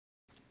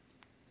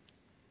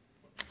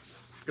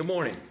Good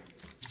morning.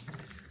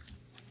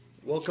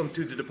 Welcome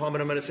to the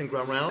Department of Medicine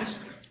Ground Rounds.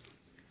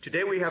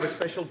 Today we have a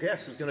special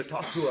guest who's going to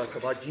talk to us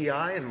about GI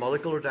and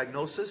molecular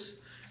diagnosis,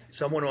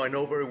 someone who I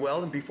know very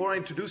well. And before I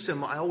introduce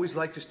him, I always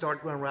like to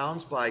start Ground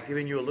Rounds by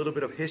giving you a little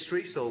bit of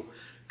history, so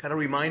kind of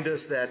remind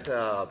us that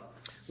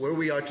where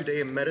we are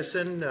today in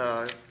medicine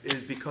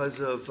is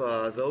because of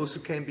those who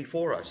came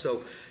before us.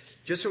 So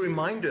just a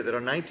reminder that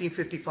on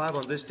 1955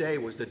 on this day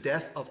was the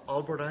death of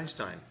Albert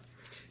Einstein.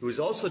 It was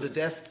also the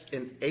death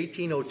in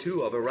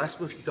 1802 of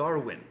Erasmus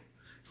Darwin,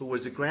 who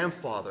was the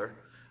grandfather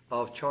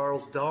of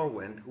Charles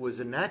Darwin, who was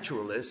a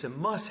naturalist and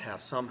must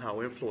have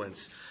somehow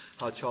influenced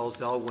how Charles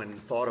Darwin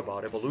thought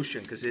about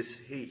evolution, because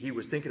he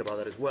was thinking about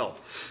that as well.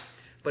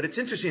 But it's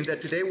interesting that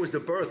today was the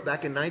birth,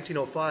 back in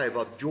 1905,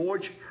 of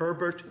George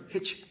Herbert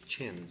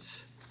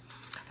Hitchins.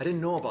 I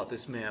didn't know about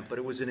this man, but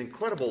it was an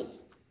incredible,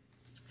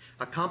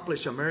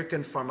 accomplished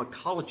American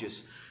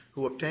pharmacologist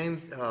who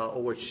obtained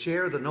or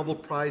shared the Nobel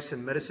Prize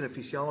in Medicine and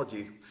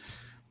Physiology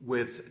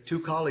with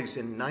two colleagues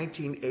in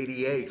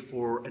 1988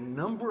 for a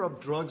number of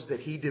drugs that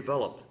he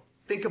developed.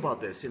 Think about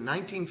this. In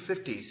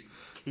 1950s,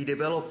 he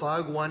developed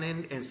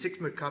thiaguanine and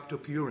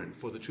 6-mercaptopurine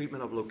for the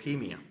treatment of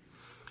leukemia.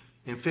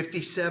 In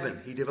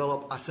 57, he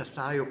developed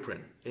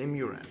azathioprine,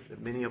 Imuran,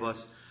 that many of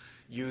us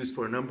use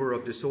for a number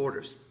of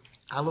disorders,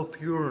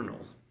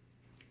 allopurinol,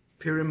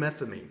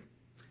 pyrimethamine,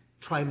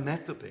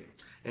 trimethoprim,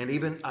 and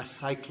even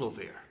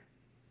acyclovir.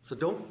 So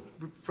don't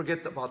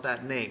forget about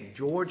that name.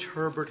 George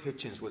Herbert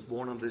Hitchins was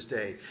born on this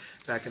day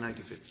back in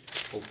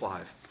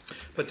 1905.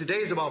 But today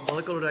is about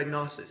molecular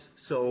diagnosis.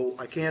 So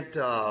I can't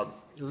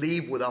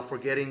leave without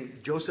forgetting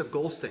Joseph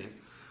Goldstein,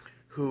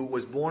 who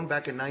was born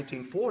back in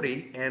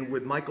 1940 and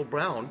with Michael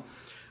Brown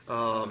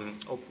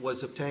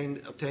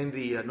obtained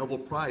the Nobel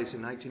Prize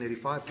in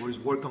 1985 for his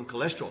work on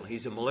cholesterol.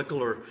 He's a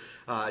molecular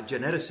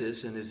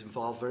geneticist and is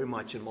involved very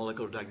much in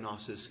molecular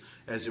diagnosis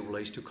as it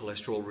relates to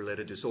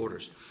cholesterol-related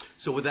disorders.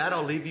 So with that,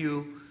 I'll leave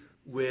you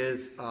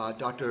with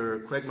Dr.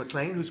 Craig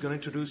McLean, who's going to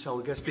introduce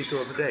our guest speaker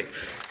of the day.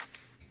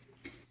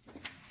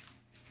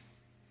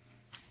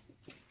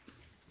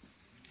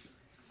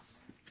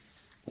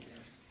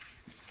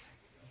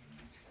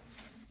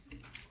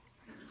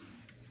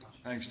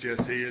 Thanks,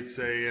 Jesse. It's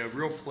a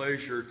real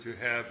pleasure to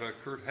have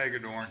Curt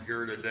Hagedorn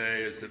here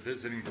today as a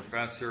visiting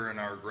professor and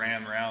our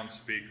Grand Round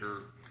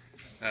speaker.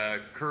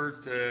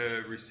 Curt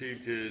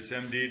received his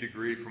MD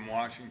degree from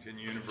Washington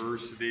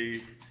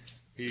University.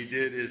 He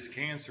did his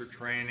cancer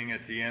training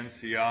at the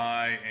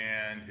NCI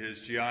and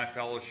his GI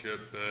fellowship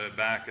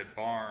back at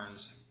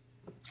Barnes.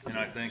 And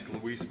I think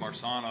Luis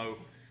Marzano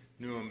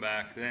knew him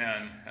back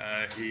then.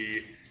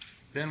 He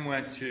then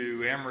went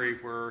to Emory,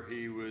 where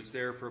he was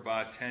there for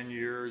about 10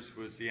 years,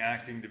 was the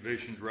acting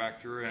division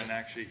director, and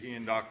actually he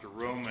and Dr.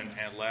 Roman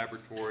had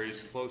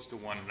laboratories close to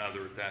one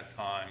another at that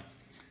time.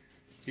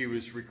 He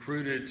was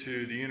recruited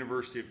to the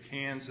University of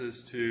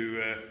Kansas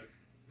to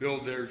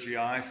build their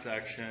GI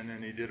section,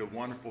 and he did a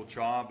wonderful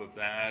job of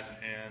that.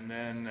 And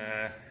then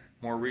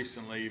more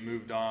recently, he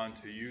moved on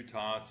to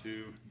Utah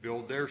to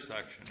build their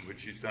section,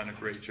 which he's done a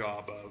great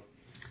job of.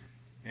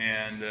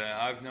 And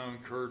I've known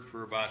Curt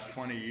for about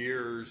 20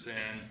 years,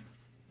 and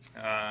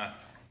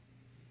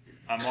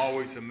I'm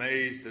always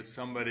amazed that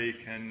somebody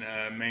can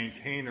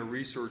maintain a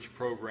research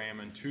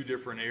program in two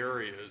different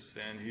areas,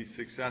 and he's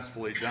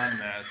successfully done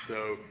that.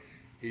 So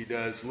he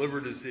does liver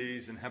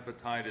disease and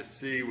hepatitis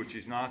C, which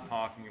he's not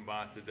talking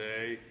about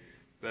today,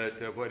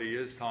 but what he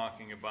is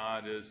talking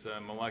about is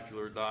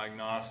molecular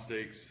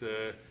diagnostics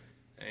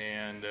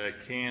and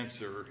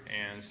cancer.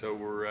 And so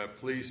we're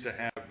pleased to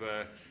have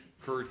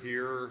Curt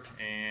here,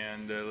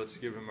 and let's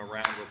give him a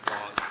round of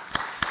applause.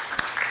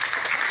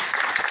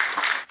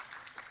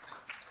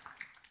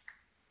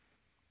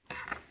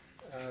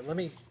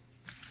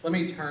 Let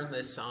me turn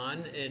this on,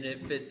 and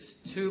if it's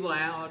too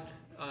loud,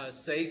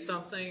 say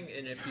something,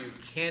 and if you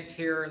can't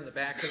hear in the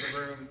back of the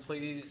room,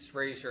 please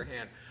raise your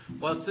hand.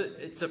 Well,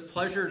 it's a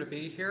pleasure to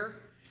be here,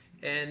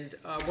 and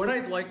what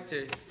I'd like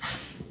to,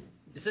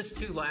 is this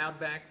too loud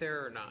back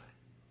there or not?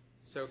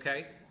 It's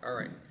okay? All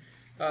right.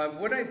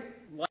 What I'd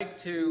like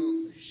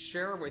to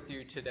share with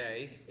you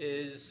today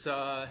is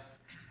an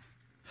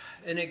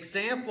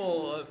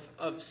example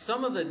of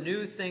some of the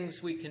new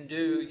things we can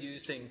do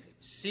using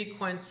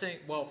sequencing.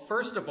 Well,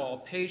 first of all,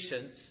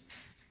 patients,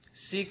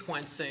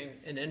 sequencing,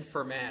 and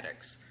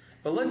informatics.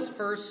 But let's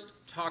first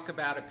talk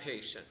about a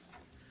patient.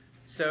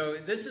 So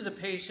this is a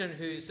patient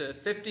who's a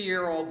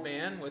 50-year-old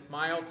man with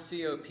mild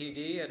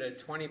COPD, had a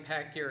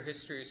 20-pack year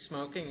history of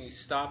smoking. He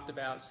stopped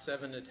about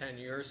 7 to 10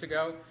 years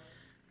ago.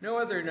 No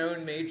other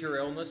known major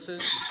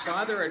illnesses. His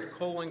father had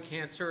colon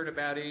cancer at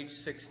about age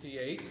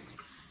 68.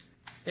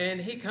 And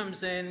he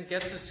comes in,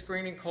 gets a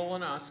screening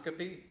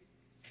colonoscopy.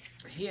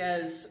 He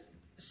has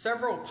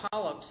several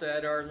polyps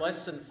that are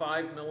less than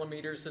 5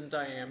 millimeters in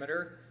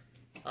diameter.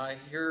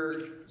 Here are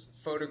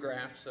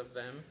photographs of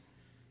them.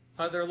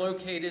 They're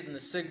located in the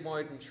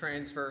sigmoid and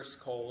transverse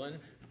colon.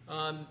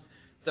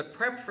 The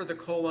prep for the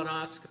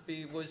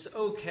colonoscopy was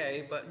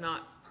okay, but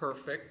not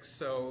perfect.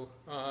 So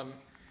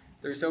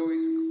there's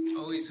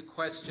always a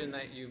question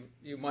that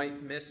you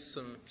might miss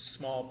some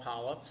small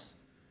polyps.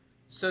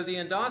 So the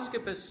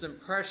endoscopist's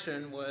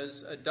impression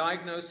was a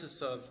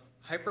diagnosis of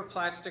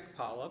hyperplastic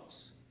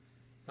polyps.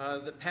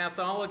 The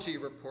pathology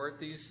report,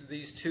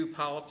 these 2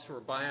 polyps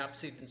were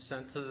biopsied and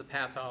sent to the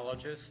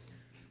pathologist,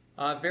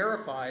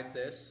 verified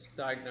this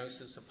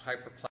diagnosis of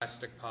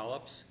hyperplastic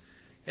polyps.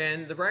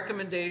 And the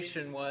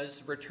recommendation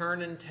was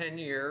return in 10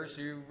 years.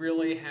 You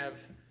really have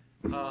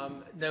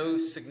no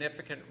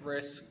significant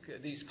risk.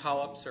 These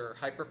polyps are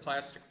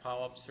hyperplastic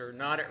polyps, are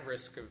not at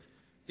risk of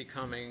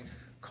becoming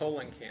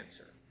colon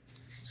cancer.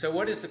 So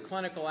what is the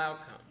clinical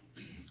outcome?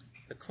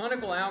 The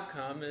clinical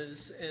outcome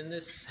is, and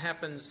this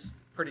happens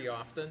pretty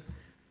often,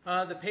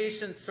 the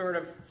patient sort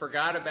of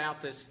forgot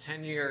about this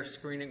 10-year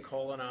screening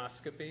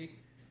colonoscopy,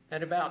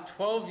 and about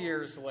 12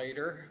 years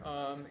later,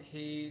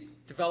 he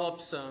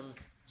developed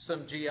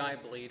some GI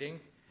bleeding.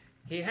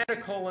 He had a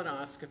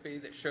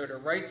colonoscopy that showed a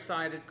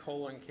right-sided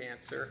colon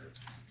cancer.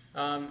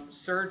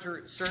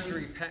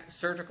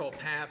 Surgical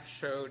path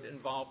showed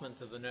involvement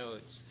of the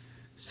nodes.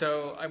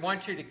 So I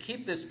want you to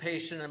keep this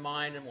patient in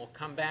mind, and we'll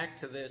come back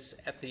to this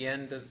at the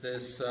end of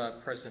this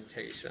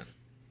presentation.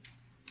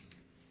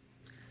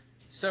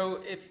 So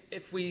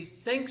if we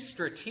think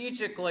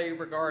strategically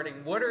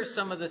regarding what are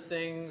some of the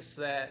things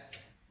that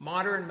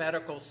modern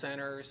medical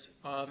centers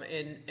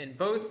in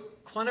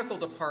both clinical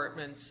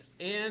departments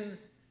and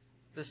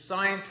the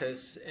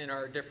scientists in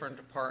our different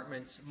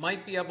departments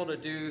might be able to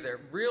do that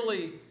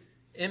really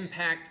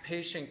impact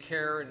patient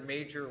care in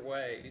major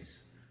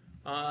ways,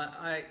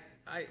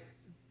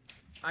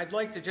 I'd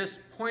like to just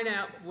point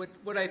out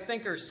what I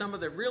think are some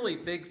of the really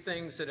big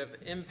things that have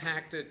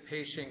impacted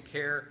patient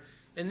care.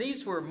 And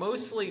these were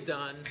mostly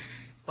done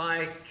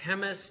by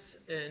chemists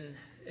and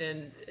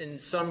in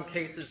some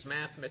cases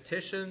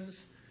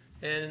mathematicians,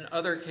 and in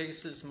other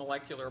cases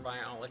molecular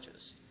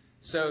biologists.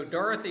 So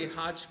Dorothy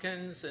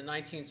Hodgkins in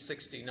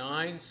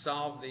 1969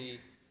 solved the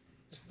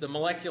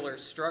molecular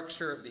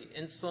structure of the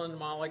insulin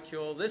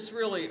molecule. This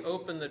really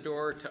opened the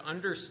door to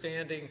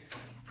understanding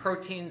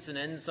proteins and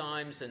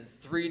enzymes in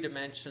 3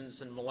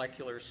 dimensions in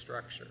molecular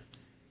structure.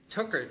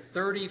 Took her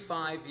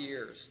 35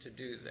 years to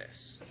do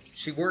this.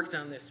 She worked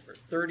on this for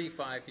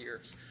 35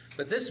 years.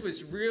 But this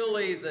was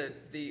really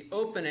the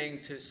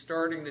opening to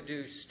starting to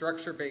do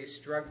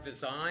structure-based drug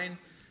design,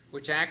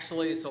 which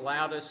actually has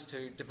allowed us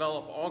to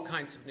develop all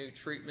kinds of new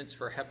treatments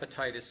for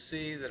hepatitis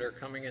C that are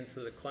coming into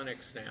the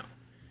clinics now.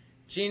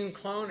 Gene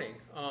cloning,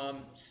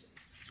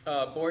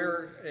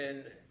 Boyer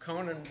and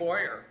Conan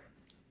Boyer.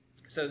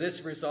 So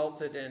this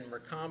resulted in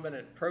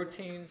recombinant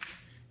proteins,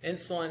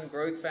 insulin,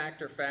 growth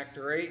factor,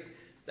 factor VIII,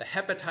 the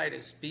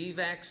hepatitis B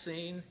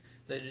vaccine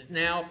that is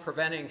now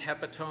preventing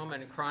hepatoma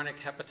and chronic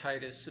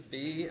hepatitis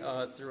B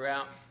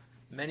throughout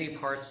many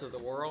parts of the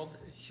world.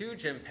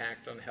 Huge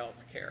impact on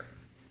healthcare.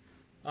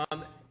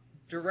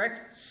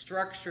 Direct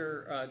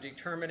structure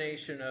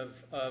determination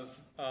of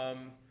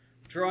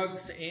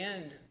drugs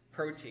and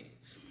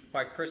proteins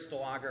by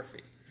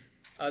crystallography.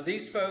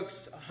 These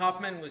folks,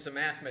 Hoffman was a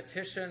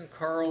mathematician,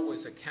 Carl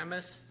was a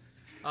chemist.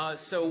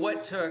 So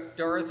what took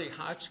Dorothy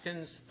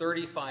Hodgkins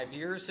 35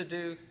 years to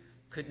do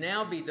could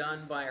now be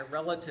done by a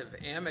relative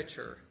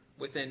amateur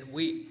within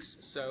weeks.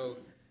 So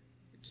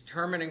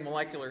determining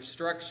molecular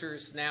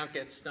structures now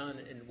gets done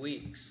in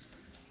weeks.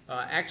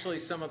 Actually,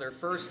 some of their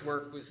first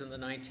work was in the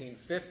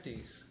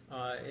 1950s.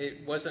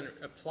 It wasn't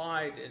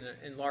applied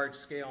in large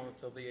scale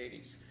until the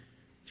 80s.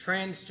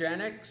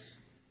 Transgenics,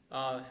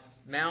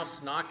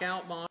 mouse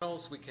knockout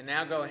models. We can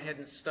now go ahead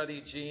and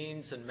study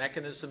genes and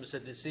mechanisms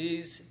of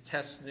disease,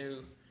 test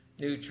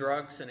new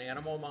drugs in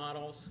animal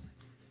models.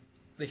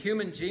 The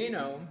human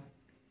genome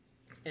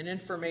and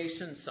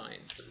information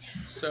sciences.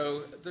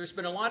 So there's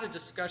been a lot of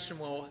discussion,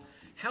 well,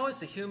 how has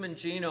the human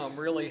genome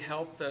really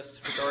helped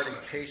us regarding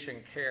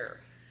patient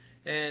care?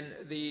 And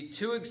the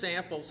 2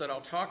 examples that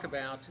I'll talk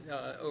about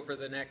over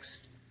the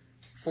next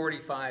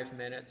 45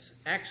 minutes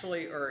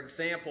actually are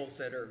examples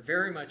that are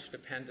very much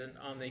dependent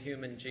on the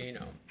human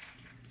genome.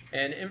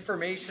 And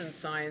information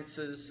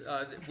sciences,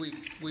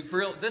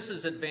 this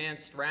has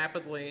advanced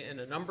rapidly in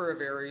a number of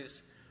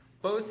areas,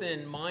 both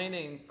in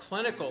mining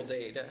clinical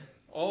data,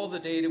 all the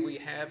data we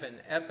have in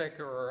Epic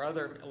or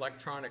other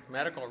electronic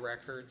medical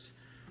records,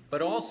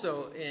 but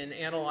also in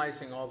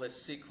analyzing all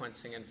this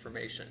sequencing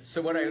information.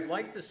 So what I would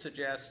like to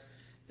suggest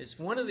is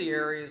one of the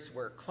areas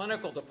where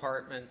clinical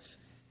departments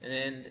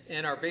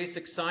and our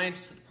basic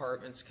science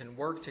departments can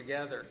work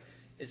together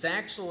is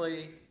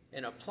actually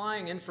in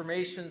applying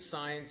information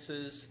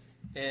sciences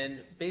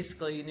and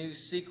basically new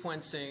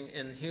sequencing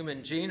and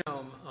human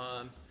genome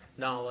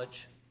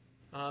knowledge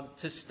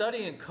to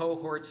study in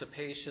cohorts of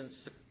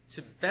patients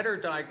to better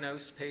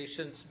diagnose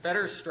patients,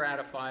 better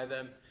stratify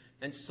them,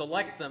 and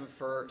select them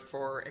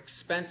for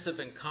expensive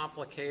and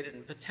complicated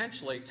and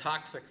potentially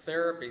toxic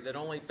therapy that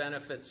only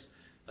benefits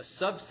a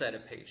subset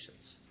of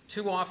patients.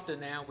 Too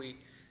often now we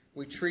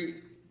treat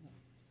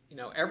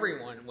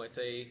everyone with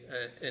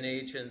an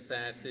agent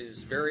that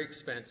is very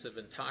expensive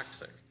and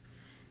toxic.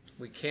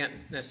 We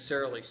can't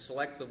necessarily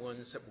select the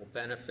ones that will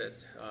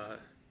benefit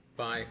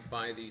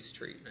by these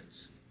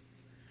treatments.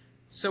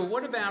 So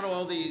what about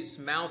all these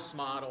mouse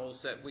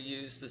models that we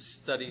use to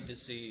study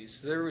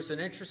disease? There was an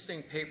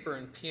interesting paper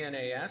in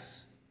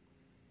PNAS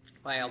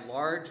by a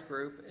large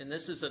group, and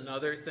this is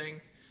another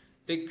thing.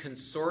 Big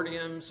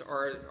consortiums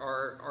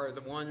are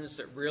the ones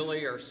that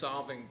really are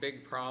solving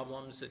big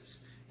problems.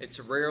 It's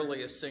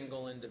rarely a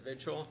single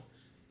individual.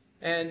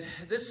 And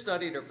this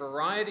studied a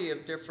variety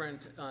of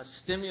different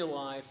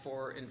stimuli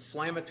for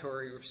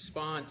inflammatory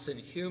response in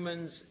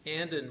humans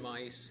and in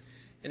mice.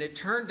 And it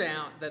turned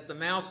out that the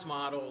mouse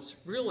models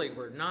really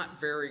were not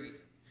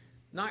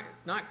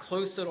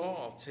close at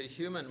all to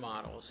human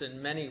models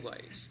in many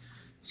ways.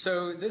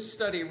 So this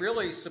study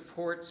really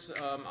supports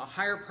a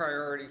higher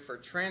priority for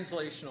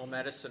translational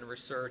medicine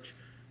research,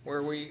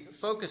 where we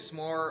focus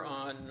more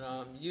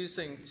on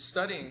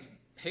studying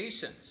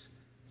patients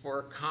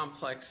for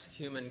complex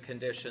human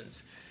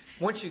conditions.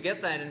 Once you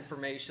get that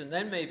information,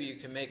 then maybe you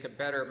can make a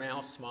better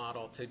mouse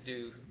model to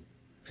do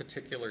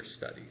particular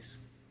studies.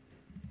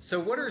 So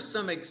what are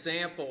some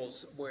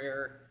examples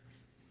where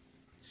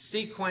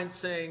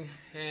sequencing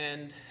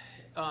and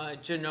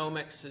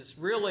genomics has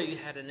really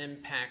had an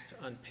impact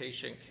on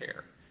patient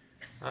care?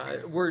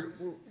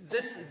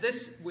 This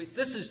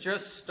has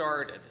just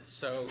started,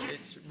 so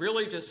it's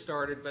really just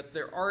started, but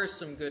there are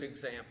some good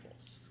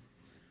examples.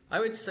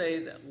 I would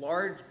say that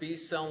large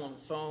B-cell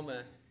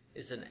lymphoma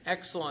is an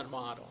excellent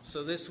model.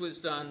 So this was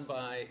done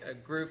by a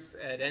group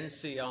at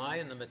NCI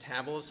in the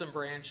metabolism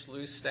branch,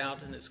 Lou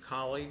Stout and his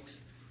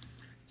colleagues.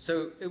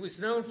 So it was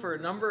known for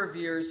a number of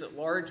years that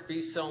large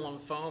B-cell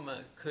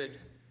lymphoma could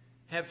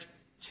have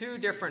two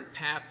different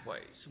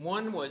pathways.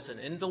 One was an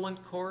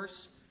indolent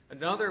course,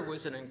 another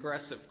was an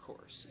aggressive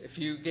course. If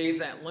you gave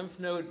that lymph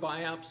node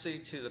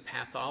biopsy to the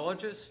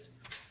pathologist,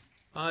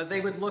 they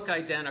would look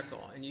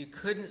identical, and you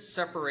couldn't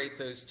separate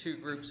those two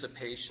groups of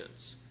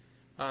patients.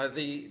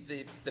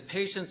 The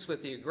patients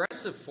with the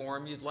aggressive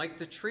form, you'd like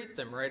to treat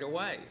them right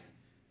away.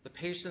 The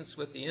patients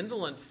with the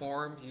indolent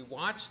form, you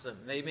watch them.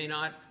 They may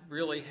not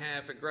really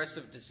have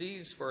aggressive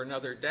disease for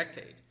another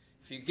decade.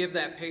 If you give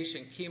that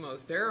patient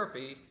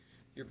chemotherapy,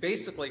 you're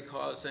basically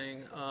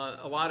causing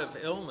a lot of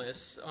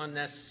illness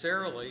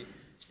unnecessarily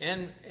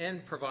and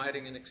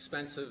providing an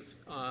expensive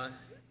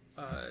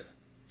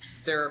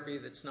therapy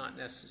that's not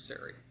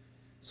necessary.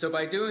 So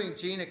by doing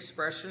gene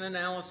expression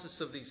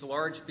analysis of these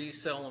large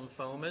B-cell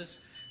lymphomas,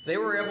 they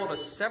were able to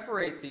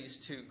separate these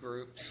two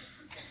groups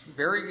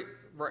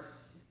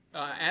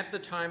at the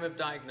time of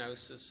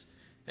diagnosis,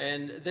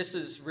 and this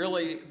has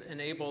really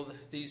enabled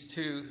these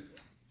two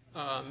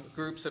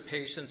groups of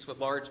patients with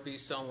large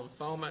B-cell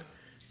lymphoma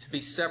to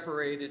be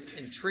separated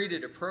and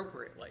treated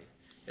appropriately.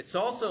 It's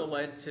also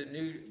led to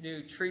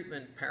new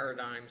treatment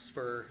paradigms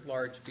for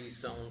large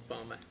B-cell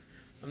lymphoma.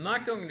 I'm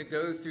not going to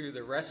go through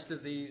the rest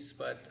of these,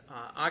 but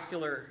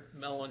ocular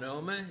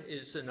melanoma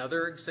is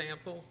another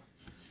example.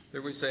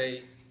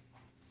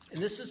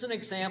 And this is an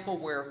example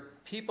where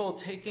people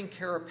taking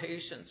care of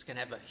patients can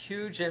have a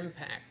huge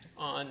impact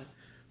on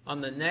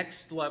the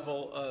next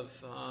level of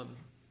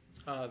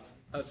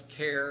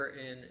care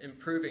and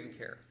improving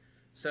care.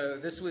 So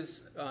this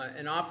was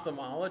an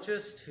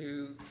ophthalmologist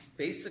who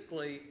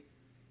basically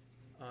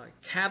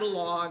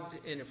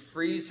cataloged in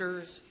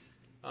freezers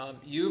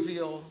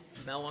uveal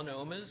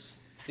melanomas.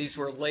 These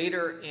were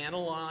later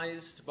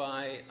analyzed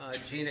by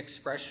gene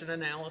expression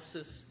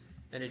analysis,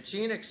 and a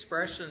gene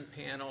expression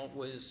panel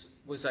was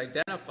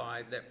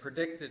identified that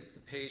predicted the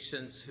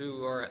patients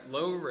who are at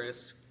low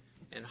risk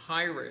and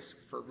high risk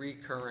for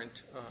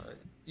recurrent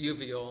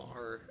uveal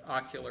or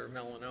ocular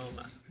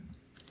melanoma.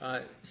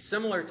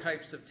 Similar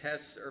types of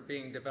tests are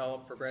being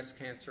developed for breast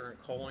cancer and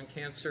colon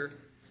cancer.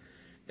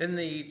 In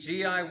the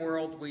GI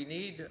world, we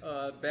need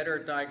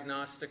better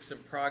diagnostics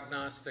and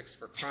prognostics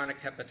for chronic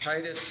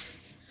hepatitis.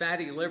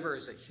 Fatty liver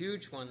is a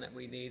huge one that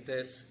we need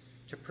this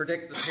to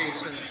predict the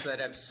patients that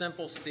have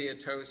simple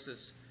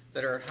steatosis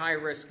that are at high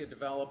risk of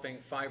developing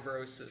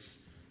fibrosis,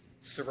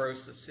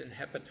 cirrhosis, and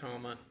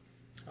hepatoma.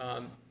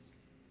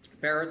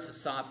 Barrett's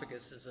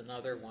esophagus is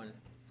another one.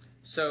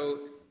 So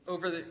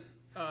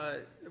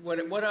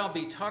what I'll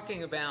be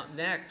talking about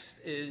next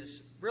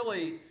is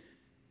really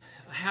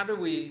how do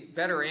we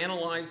better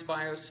analyze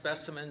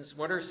biospecimens?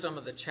 What are some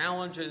of the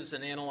challenges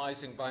in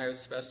analyzing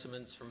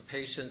biospecimens from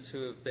patients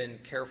who have been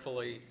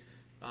carefully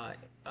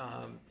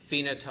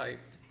phenotyped?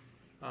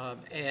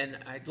 And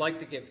I'd like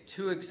to give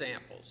two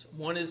examples.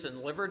 One is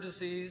in liver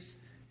disease,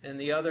 and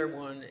the other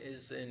one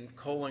is in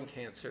colon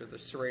cancer, the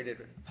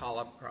serrated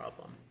polyp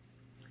problem.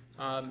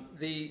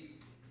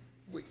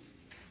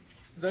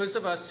 Those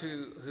of us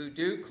who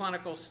do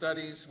clinical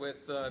studies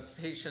with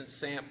patient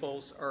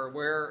samples are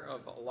aware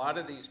of a lot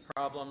of these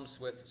problems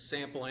with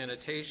sample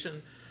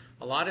annotation.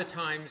 A lot of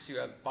times you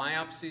have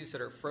biopsies that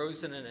are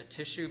frozen in a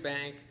tissue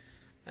bank,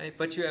 right?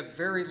 But you have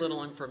very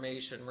little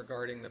information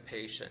regarding the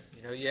patient.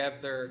 You know,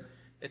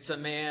 it's a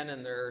man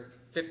and they're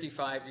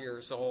 55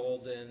 years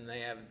old and they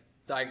have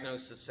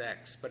diagnosis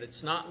X, but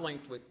it's not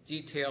linked with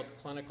detailed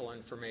clinical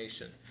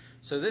information.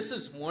 So this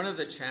is one of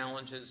the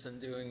challenges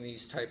in doing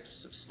these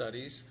types of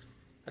studies.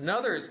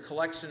 Another is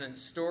collection and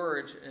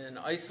storage and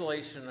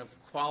isolation of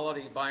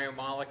quality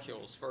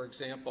biomolecules, for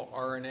example,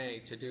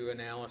 RNA, to do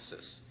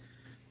analysis.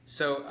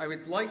 So I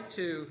would like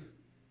to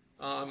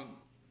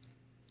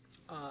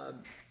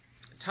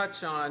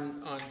touch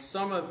on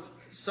some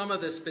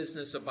of this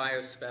business of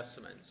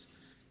biospecimens.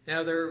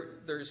 Now,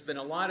 there's been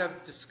a lot of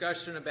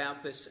discussion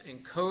about this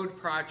ENCODE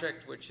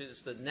project, which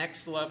is the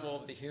next level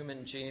of the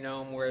human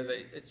genome, where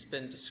it's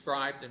been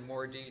described in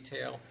more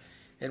detail.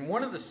 And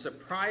one of the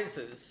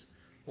surprises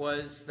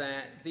was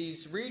that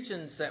these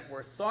regions that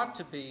were thought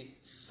to be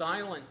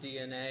silent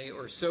DNA,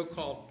 or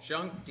so-called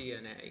junk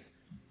DNA,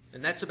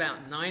 and that's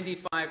about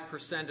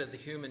 95% of the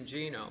human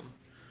genome,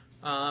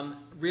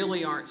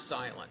 really aren't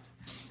silent.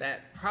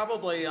 That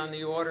probably on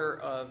the order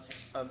of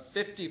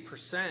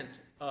 50%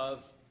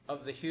 of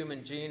the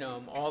human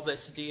genome, all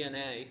this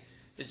DNA,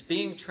 is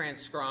being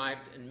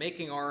transcribed and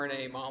making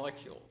RNA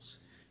molecules.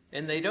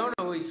 And they don't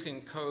always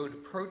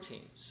encode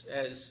proteins,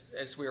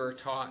 as we were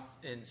taught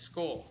in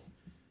school.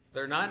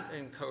 They're not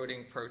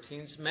encoding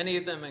proteins. Many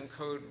of them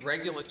encode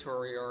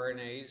regulatory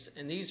RNAs,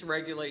 and these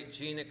regulate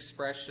gene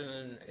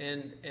expression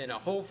in a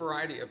whole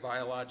variety of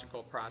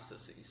biological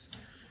processes.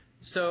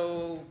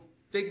 So,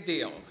 big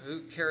deal.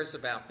 Who cares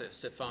about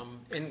this if I'm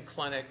in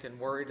clinic and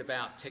worried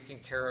about taking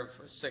care of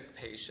a sick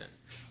patient?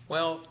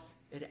 Well,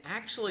 it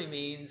actually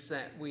means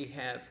that we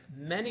have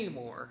many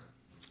more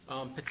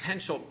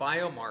potential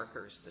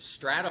biomarkers to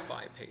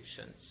stratify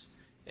patients.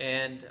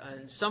 And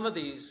some of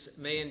these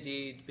may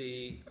indeed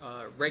be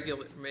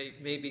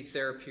may be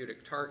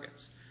therapeutic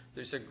targets.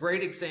 There's a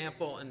great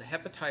example in the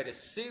hepatitis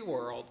C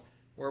world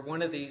where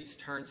one of these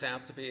turns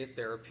out to be a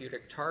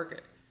therapeutic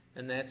target.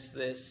 And that's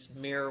this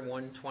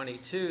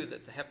miR-122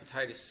 that the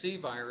hepatitis C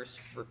virus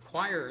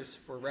requires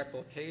for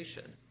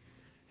replication.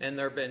 And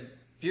there have been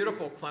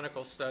beautiful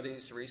clinical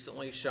studies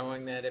recently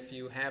showing that if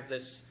you have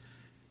this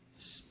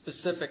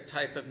specific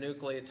type of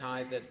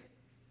nucleotide that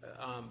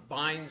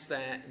binds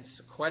that and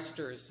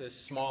sequesters this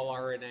small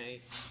RNA,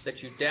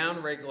 that you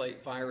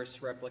downregulate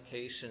virus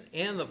replication,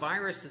 and the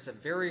virus has a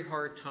very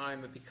hard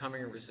time of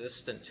becoming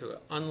resistant to it,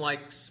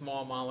 unlike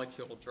small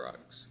molecule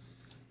drugs.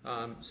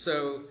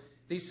 So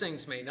these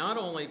things may not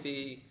only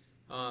be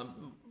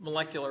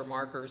molecular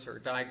markers or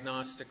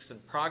diagnostics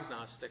and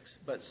prognostics,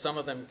 but some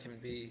of them can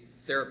be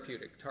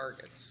therapeutic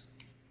targets.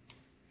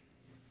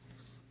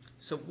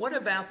 So what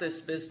about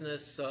this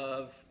business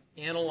of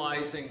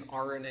analyzing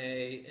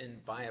RNA in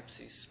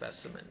biopsy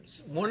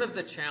specimens? One of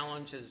the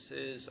challenges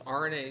is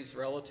RNA is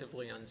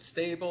relatively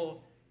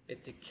unstable,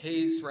 it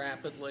decays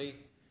rapidly,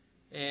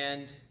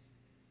 and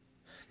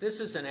this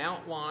is an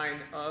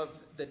outline of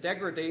the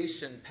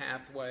degradation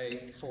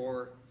pathway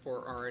for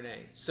RNA.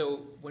 So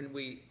when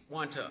we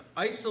want to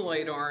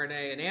isolate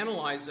RNA and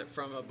analyze it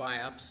from a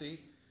biopsy,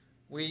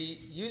 we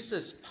use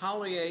this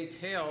poly-A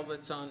tail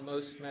that's on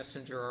most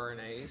messenger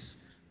RNAs.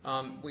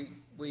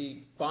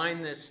 We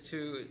bind this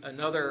to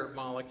another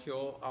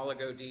molecule,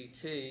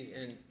 oligo-DT,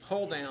 and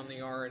pull down the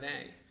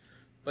RNA.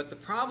 But the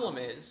problem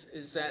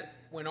is that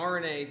when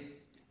RNA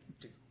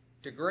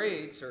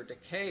degrades or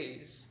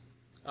decays,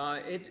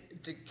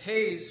 it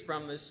decays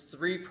from this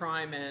 3'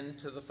 end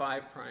to the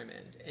 5'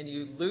 end, and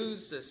you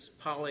lose this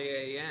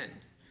poly-A end.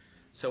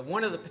 So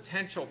one of the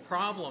potential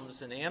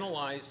problems in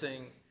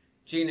analyzing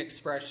gene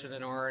expression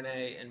in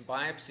RNA in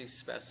biopsy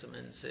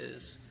specimens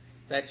is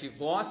that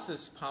you've lost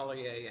this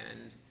poly-A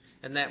end,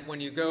 and that when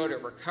you go to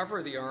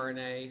recover the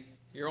RNA,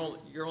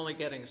 you're only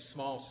getting a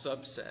small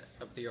subset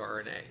of the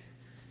RNA.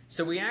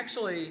 So we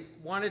actually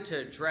wanted to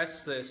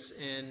address this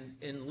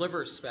in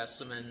liver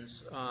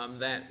specimens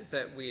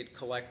that we had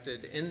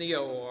collected in the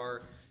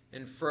OR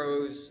and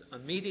froze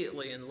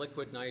immediately in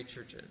liquid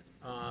nitrogen,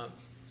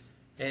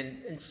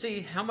 and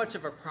see how much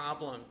of a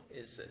problem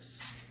is this.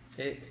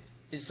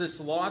 Is this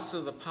loss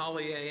of the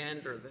poly-A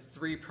end or the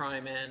 3'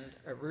 end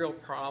a real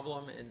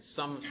problem in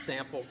some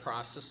sample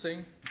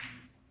processing?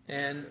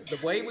 And the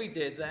way we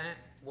did that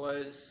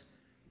was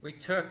we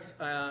took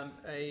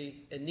a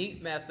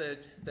neat method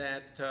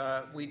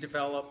that we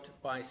developed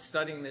by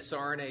studying this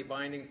RNA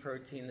binding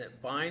protein that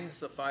binds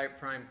the 5'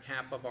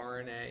 cap of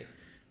RNA.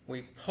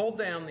 We pulled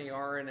down the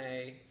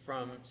RNA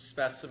from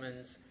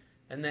specimens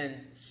and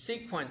then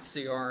sequenced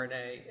the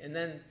RNA, and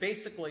then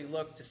basically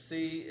looked to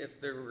see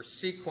if there were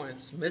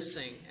sequence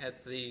missing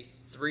at the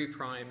 3'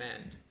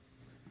 end.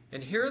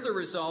 And here are the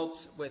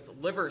results with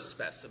liver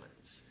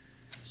specimens.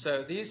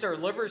 So these are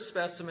liver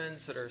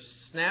specimens that are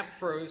snap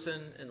frozen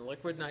in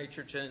liquid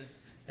nitrogen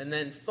and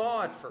then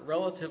thawed for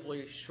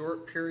relatively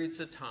short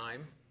periods of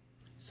time.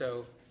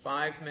 So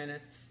 5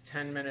 minutes,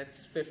 10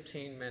 minutes,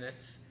 15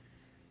 minutes.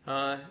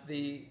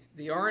 The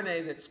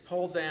RNA that's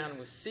pulled down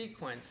was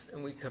sequenced,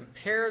 and we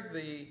compared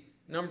the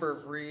number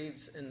of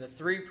reads in the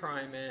 3'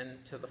 end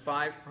to the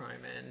 5'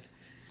 end.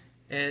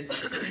 And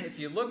if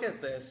you look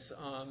at this,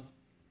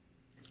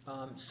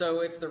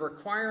 so if the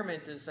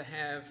requirement is to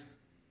have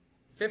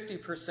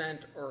 50%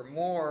 or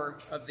more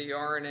of the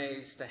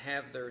RNAs to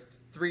have their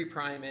 3'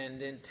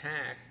 end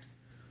intact,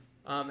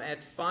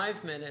 at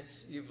 5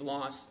 minutes you've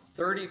lost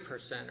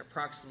 30%,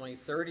 approximately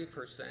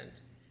 30%,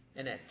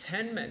 And at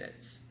 10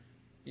 minutes,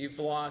 you've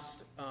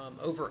lost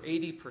over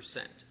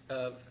 80%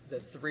 of the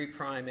 3'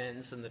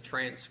 ends in the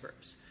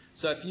transcripts.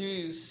 So if you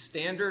use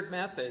standard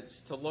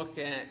methods to look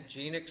at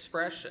gene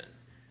expression,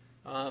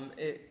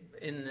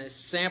 in the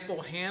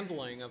sample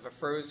handling of a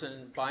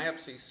frozen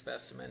biopsy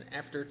specimen,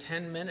 after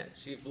 10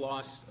 minutes, you've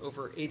lost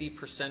over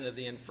 80% of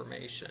the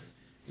information.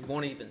 You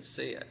won't even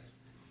see it.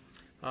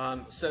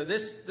 So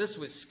this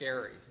was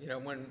scary. You know,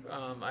 when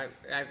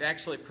I've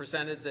actually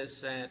presented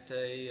this at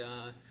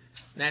a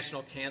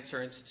National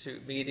Cancer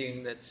Institute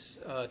meeting that's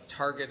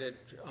targeted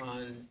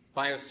on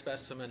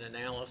biospecimen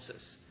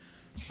analysis.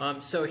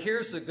 So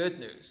here's the good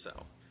news,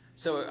 though.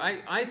 So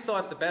I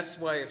thought the best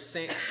way of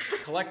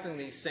collecting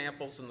these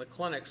samples in the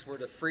clinics were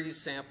to freeze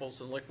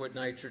samples in liquid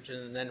nitrogen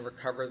and then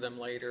recover them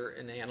later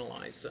and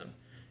analyze them.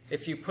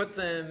 If you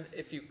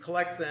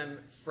collect them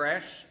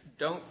fresh,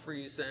 don't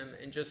freeze them,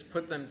 and just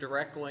put them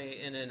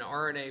directly in an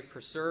RNA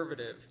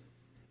preservative,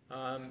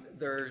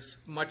 there's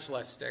much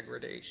less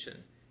degradation,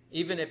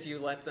 even if you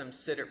let them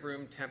sit at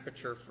room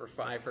temperature for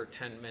 5 or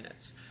 10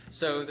 minutes.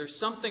 So there's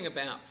something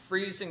about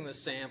freezing the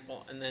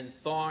sample and then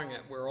thawing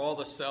it where all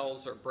the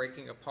cells are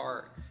breaking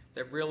apart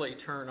that really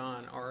turn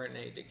on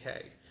RNA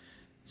decay.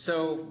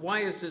 So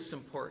why is this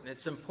important?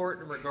 It's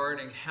important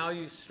regarding how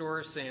you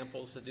store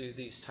samples to do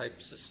these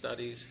types of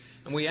studies.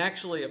 And we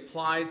actually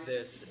applied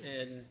this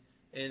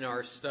in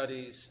our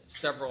studies,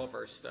 several of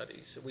our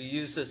studies. We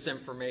use this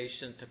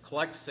information to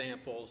collect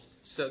samples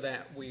so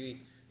that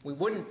we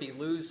wouldn't be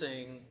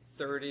losing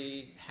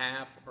 30,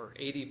 half, or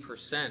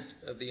 80%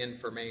 of the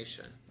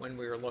information when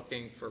we were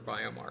looking for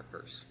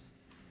biomarkers.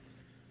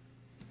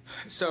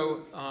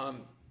 So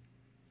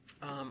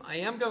I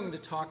am going to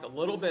talk a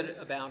little bit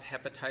about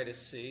hepatitis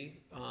C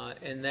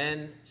and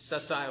then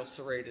sessile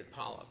serrated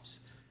polyps.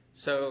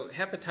 So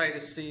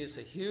hepatitis C is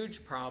a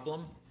huge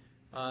problem.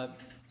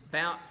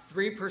 About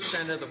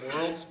 3% of the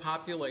world's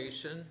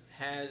population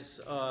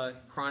has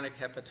chronic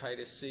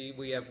hepatitis C.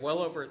 We have well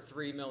over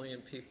 3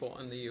 million people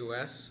in the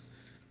U.S.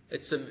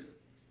 It's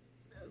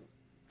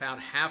about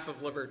half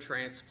of liver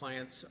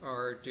transplants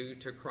are due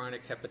to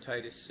chronic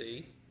hepatitis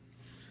C.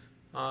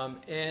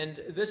 And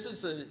this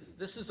is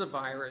a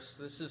virus.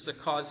 This is a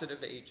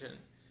causative agent.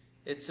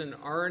 It's an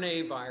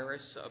RNA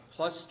virus, a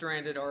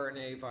plus-stranded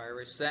RNA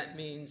virus. That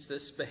means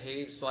this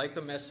behaves like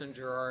a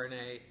messenger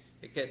RNA.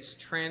 It gets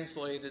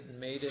translated and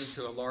made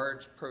into a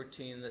large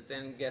protein that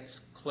then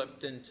gets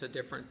clipped into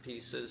different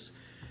pieces.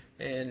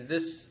 And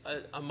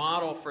a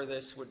model for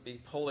this would be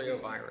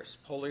poliovirus.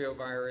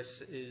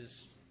 Poliovirus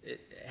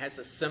has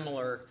a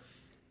similar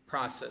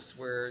process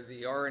where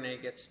the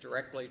RNA gets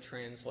directly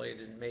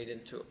translated and made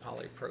into a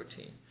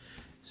polyprotein.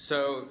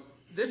 So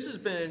this has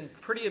been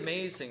pretty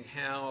amazing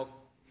how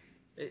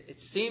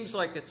it seems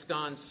like it's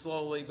gone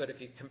slowly, but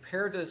if you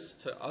compare this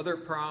to other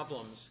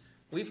problems,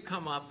 we've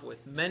come up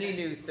with many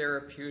new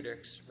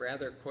therapeutics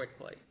rather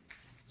quickly.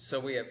 So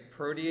we have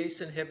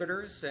protease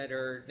inhibitors that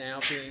are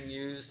now being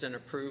used and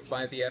approved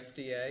by the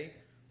FDA.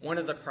 One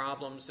of the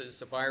problems is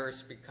the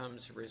virus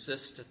becomes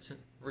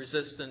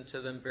resistant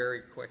to them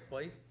very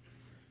quickly.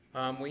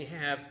 We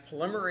have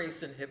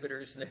polymerase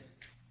inhibitors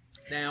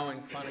now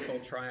in clinical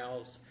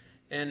trials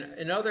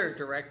and other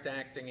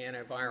direct-acting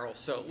antivirals.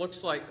 So it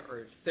looks like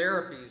our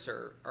therapies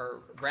are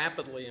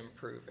rapidly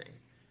improving.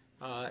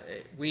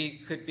 We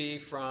could be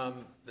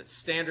from the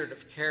standard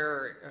of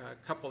care a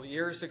couple of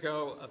years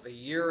ago of a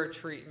year of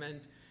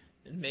treatment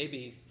and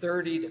maybe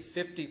 30 to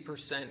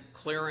 50%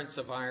 clearance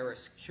of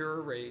virus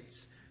cure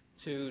rates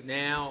to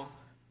now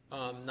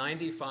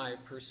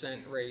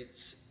 95%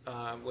 rates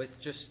with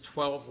just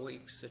 12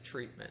 weeks of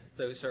treatment.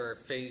 Those are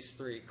phase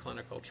 3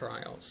 clinical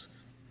trials.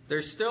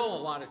 There's still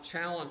a lot of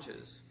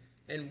challenges,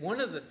 and one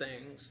of the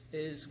things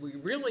is we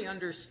really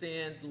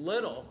understand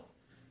little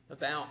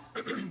about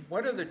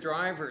what are the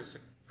drivers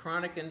of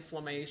chronic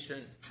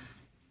inflammation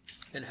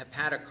and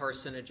hepatic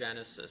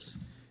carcinogenesis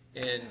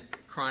in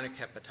chronic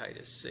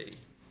hepatitis C.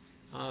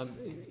 There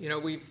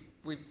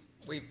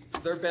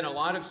have been a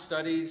lot of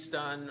studies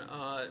done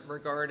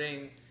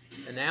regarding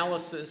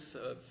analysis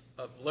of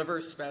liver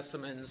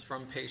specimens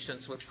from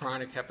patients with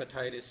chronic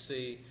hepatitis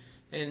C,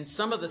 and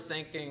some of the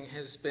thinking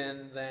has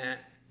been that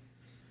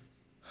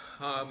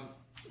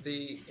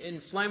the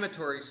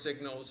inflammatory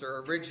signals are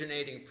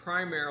originating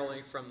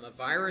primarily from the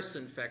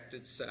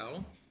virus-infected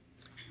cell.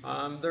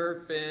 There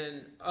have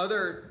been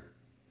other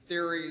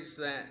theories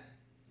that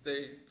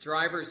the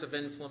drivers of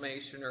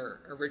inflammation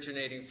are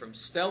originating from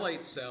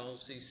stellate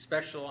cells, these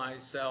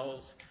specialized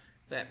cells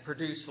that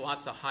produce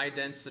lots of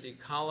high-density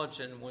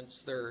collagen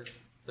once they're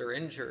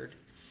injured.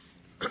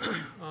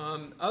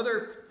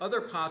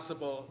 Other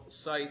possible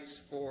sites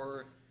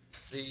for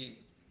the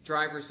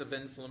drivers of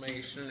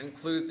inflammation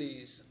include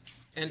these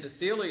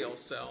endothelial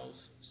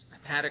cells,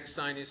 hepatic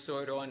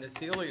sinusoidal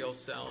endothelial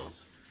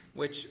cells,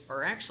 which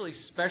are actually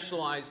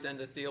specialized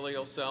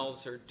endothelial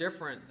cells, are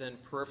different than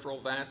peripheral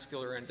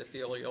vascular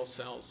endothelial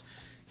cells.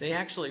 They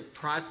actually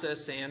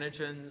process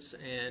antigens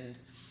and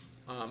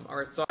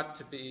are thought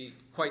to be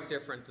quite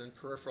different than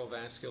peripheral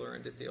vascular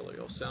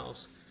endothelial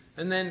cells.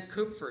 And then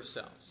Kupffer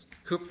cells.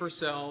 Kupffer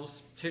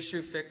cells,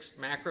 tissue-fixed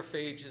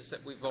macrophages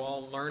that we've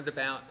all learned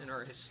about in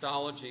our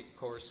histology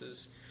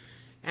courses.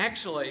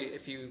 Actually,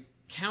 if you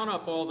count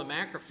up all the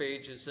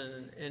macrophages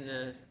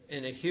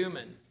in a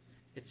human,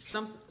 it's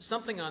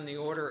something on the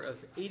order of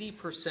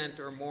 80%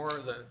 or more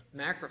of the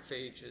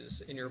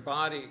macrophages in your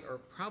body are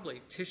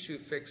probably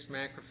tissue-fixed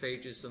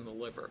macrophages in the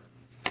liver.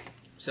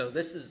 So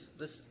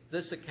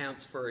this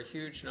accounts for a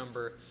huge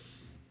number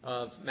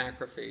of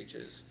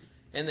macrophages,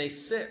 and they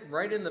sit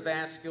right in the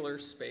vascular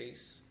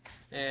space.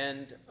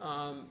 And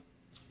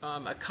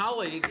a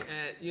colleague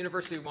at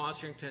University of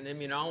Washington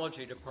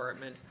Immunology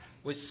Department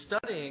was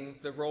studying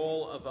the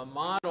role of a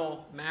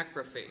model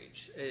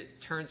macrophage.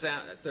 It turns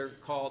out that they're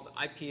called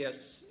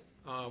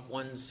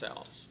IPS-1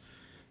 cells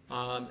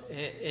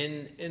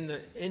in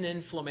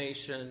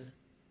inflammation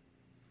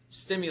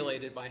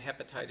stimulated by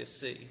hepatitis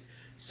C.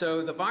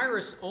 So the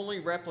virus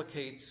only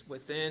replicates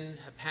within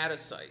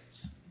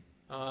hepatocytes,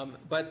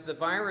 but the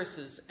virus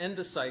is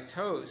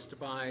endocytosed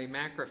by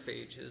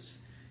macrophages,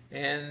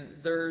 and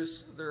there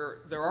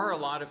are a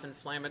lot of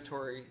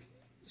inflammatory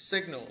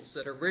signals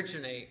that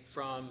originate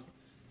from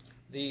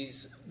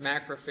these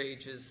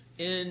macrophages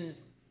in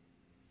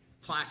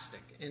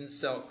plastic, in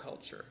cell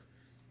culture.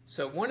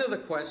 So one of the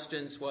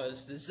questions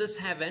was, does this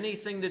have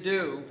anything to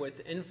do with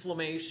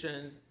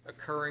inflammation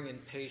occurring in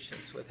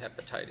patients with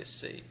hepatitis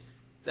C?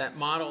 That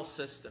model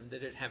system,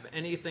 did it have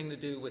anything to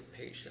do with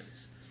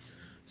patients?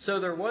 So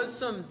there was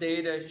some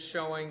data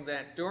showing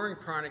that during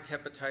chronic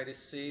hepatitis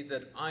C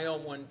that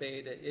IL-1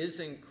 beta is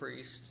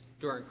increased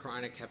during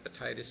chronic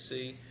hepatitis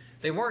C.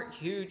 They weren't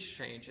huge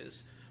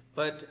changes,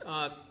 but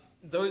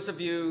those of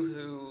you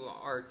who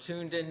are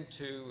tuned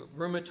into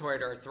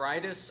rheumatoid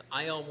arthritis,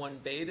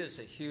 IL-1 beta is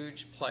a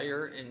huge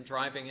player in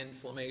driving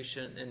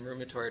inflammation in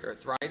rheumatoid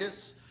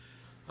arthritis.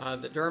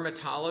 The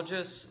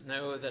dermatologists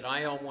know that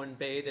IL-1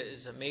 beta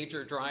is a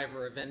major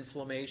driver of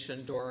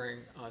inflammation during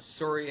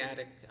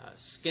psoriatic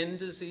skin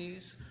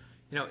disease.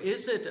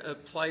 Is it a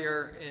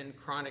player in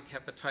chronic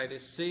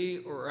hepatitis C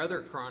or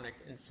other chronic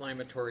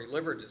inflammatory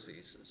liver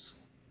diseases?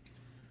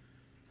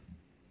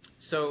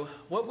 So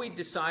what we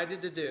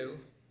decided to do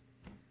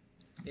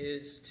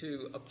is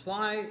to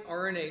apply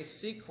RNA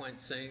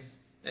sequencing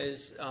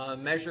as a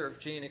measure of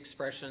gene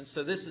expression.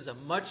 So this is a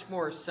much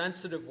more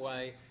sensitive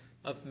way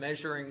of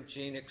measuring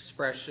gene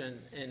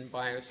expression in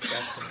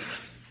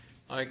biospecimens.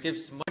 It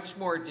gives much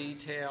more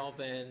detail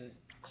than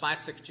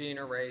classic gene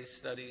array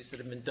studies that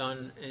have been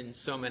done in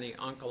so many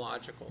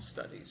oncological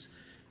studies.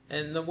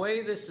 And the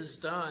way this is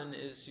done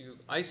is you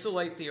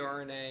isolate the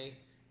RNA,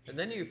 and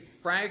then you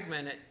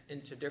fragment it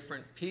into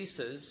different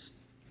pieces,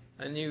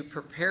 and you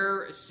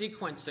prepare a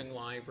sequencing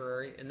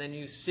library, and then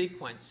you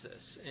sequence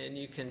this. And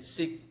you can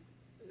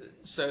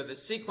so the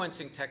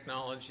sequencing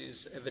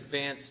technologies have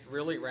advanced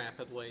really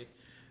rapidly.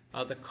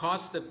 The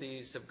cost of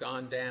these have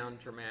gone down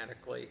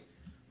dramatically.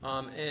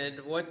 And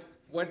what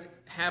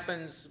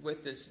happens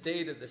with this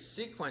data, the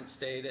sequence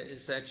data,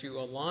 is that you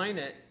align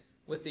it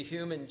with the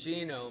human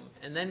genome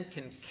and then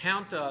can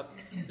count up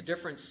the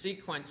different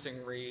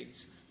sequencing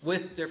reads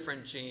with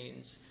different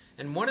genes.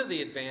 And one of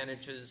the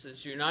advantages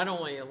is you not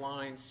only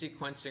align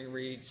sequencing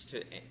reads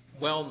to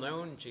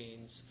well-known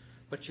genes,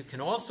 but you can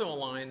also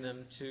align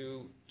them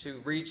to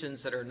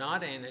regions that are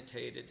not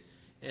annotated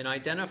and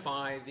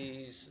identify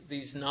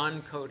these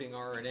non-coding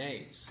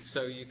RNAs.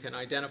 So you can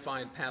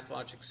identify in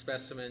pathologic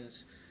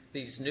specimens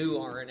these new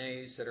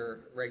RNAs that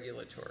are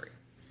regulatory.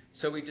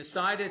 So we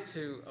decided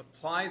to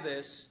apply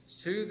this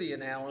to the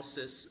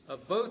analysis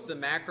of both the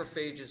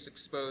macrophages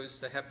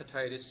exposed to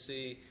hepatitis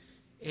C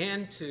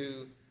and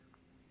to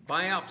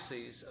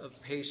biopsies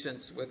of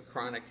patients with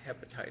chronic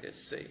hepatitis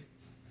C.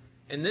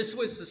 And this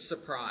was the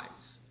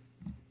surprise.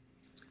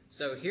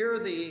 So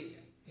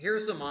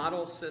here's a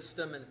model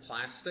system in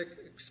plastic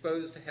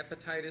exposed to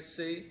hepatitis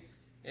C,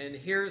 and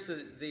here's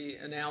the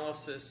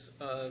analysis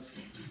of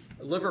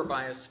liver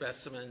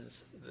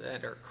biospecimens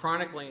that are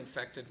chronically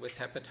infected with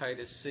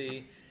hepatitis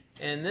C.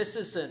 And this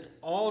isn't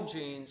all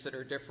genes that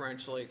are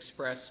differentially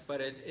expressed,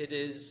 but it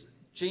is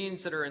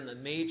genes that are in the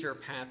major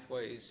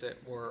pathways that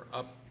were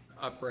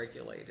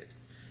upregulated.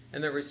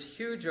 And there was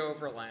huge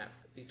overlap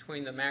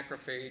between the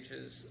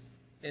macrophages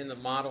in the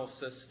model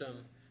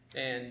system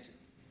and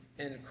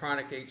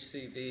chronic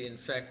HCV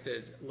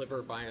infected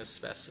liver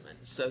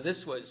biospecimens. So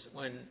this was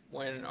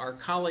when our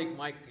colleague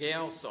Mike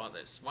Gale saw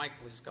this, Mike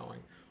was going,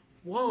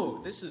 whoa,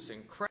 this is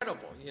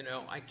incredible.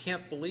 I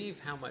can't believe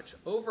how much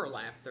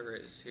overlap there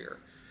is here.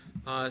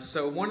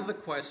 So one of the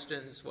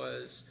questions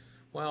was,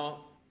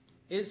 well,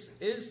 is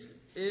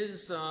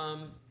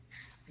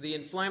the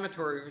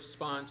inflammatory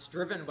response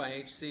driven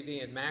by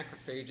HCV and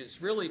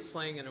macrophages really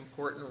playing an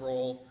important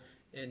role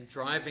in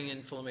driving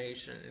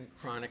inflammation in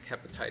chronic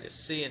hepatitis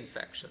C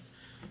infection?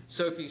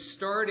 So if you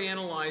start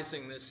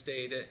analyzing this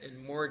data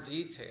in more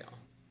detail,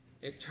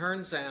 it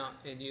turns out,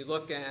 and you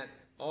look at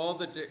all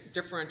the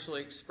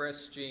differentially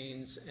expressed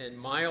genes in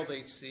mild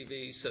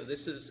HCV, so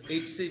this is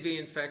HCV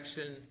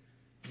infection,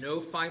 no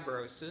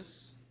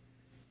fibrosis,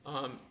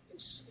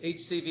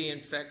 HCV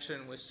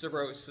infection with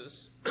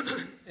cirrhosis,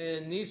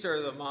 and these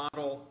are the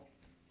model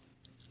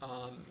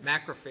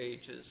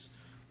macrophages.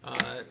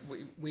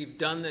 We've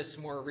done this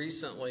more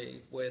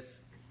recently with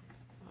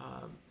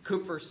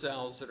Kupffer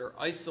cells that are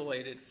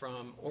isolated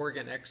from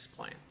organ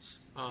explants.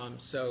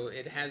 So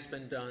it has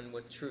been done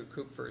with true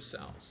Kupffer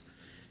cells.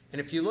 And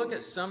if you look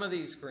at some of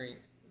these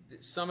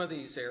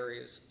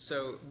areas,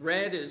 so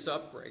red is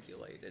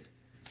upregulated.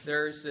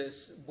 There's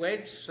this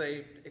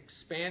wedge-shaped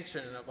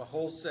expansion of a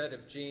whole set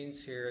of genes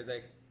here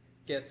that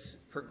gets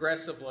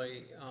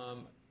progressively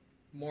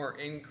more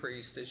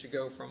increased as you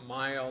go from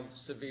mild,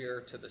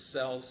 severe to the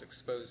cells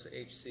exposed to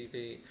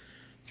HCV.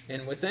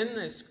 And within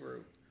this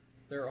group,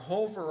 there are a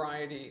whole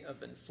variety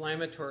of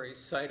inflammatory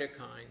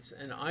cytokines,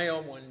 and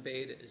IL-1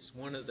 beta is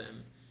one of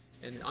them.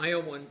 And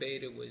IL-1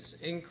 beta was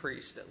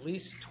increased at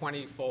least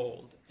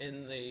 20-fold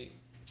in the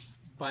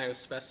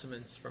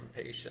biospecimens from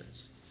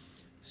patients.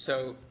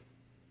 So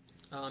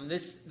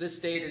this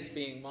data is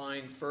being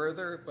mined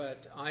further,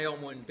 but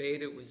IL-1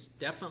 beta was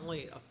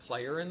definitely a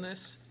player in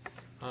this.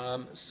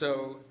 One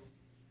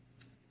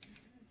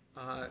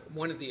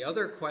of the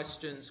other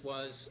questions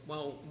was,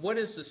 well, what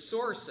is the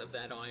source of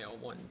that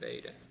IL-1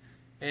 beta?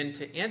 And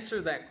to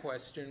answer that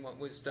question, what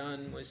was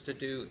done was to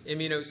do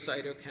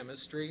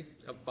immunocytochemistry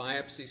of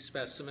biopsy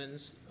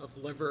specimens of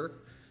liver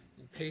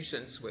in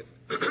patients with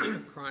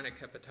chronic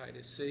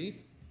hepatitis C.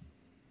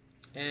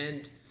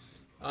 And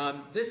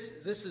this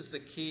is the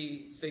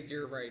key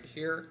figure right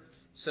here.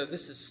 So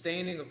this is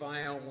staining of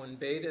IL-1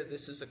 beta.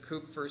 This is a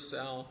Kupffer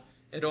cell.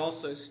 It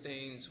also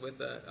stains with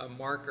a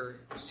marker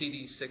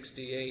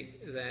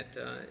CD68 that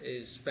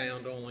is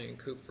found only in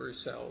Kupffer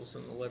cells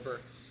in the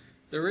liver.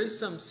 There is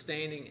some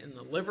staining in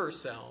the liver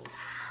cells,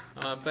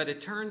 but it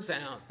turns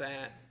out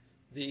that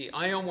the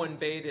IL-1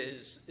 beta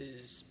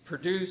is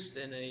produced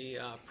in a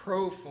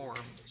pro form.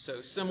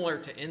 So similar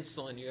to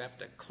insulin, you have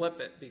to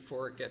clip it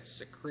before it gets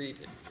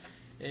secreted.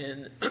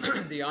 And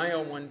the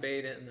IL-1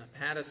 beta in the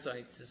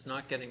hepatocytes is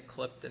not getting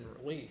clipped and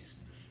released.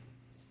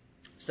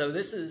 So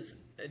this is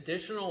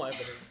additional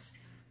evidence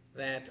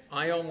that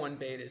IL-1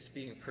 beta is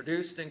being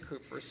produced in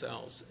Kupffer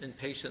cells in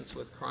patients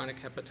with chronic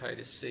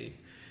hepatitis C,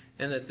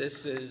 and that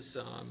this is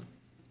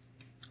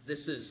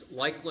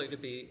likely to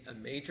be a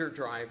major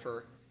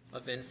driver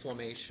of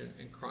inflammation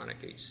in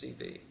chronic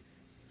HCV.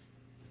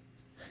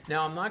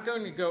 Now, I'm not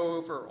going to go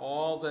over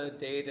all the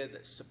data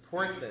that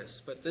support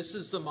this, but this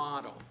is the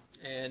model,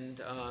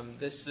 and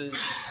this is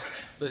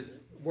the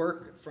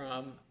work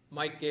from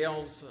Mike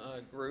Gale's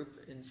group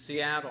in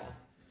Seattle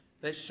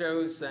that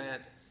shows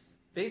that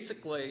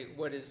basically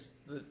what is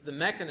the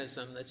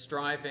mechanism that's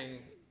driving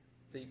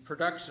the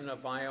production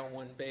of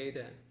IL-1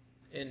 beta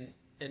in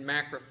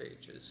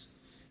macrophages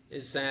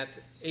is that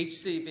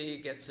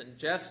HCV gets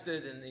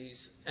ingested in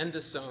these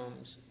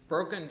endosomes,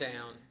 broken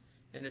down,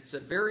 and it's a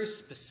very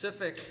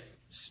specific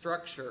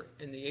structure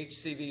in the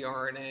HCV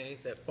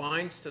RNA that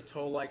binds to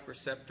toll-like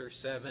receptor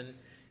 7,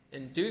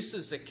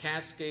 induces a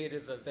cascade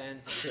of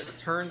events that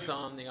turns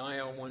on the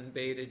IL-1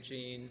 beta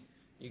gene.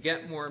 You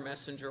get more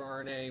messenger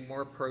RNA,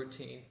 more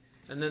protein,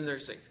 and then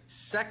there's a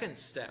second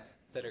step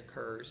that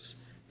occurs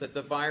that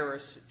the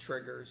virus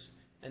triggers,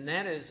 and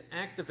that is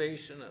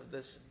activation of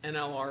this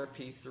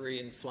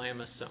NLRP3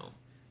 inflammasome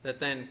that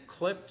then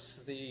clips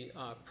the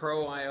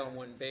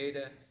pro-IL-1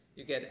 beta.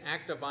 You get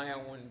active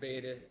IL-1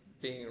 beta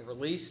being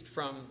released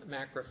from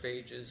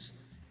macrophages,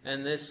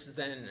 and this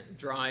then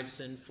drives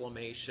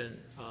inflammation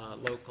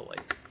locally.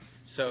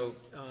 So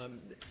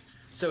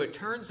it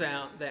turns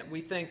out that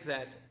we think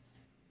that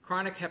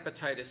chronic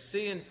hepatitis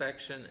C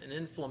infection and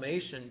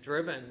inflammation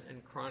driven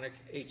in chronic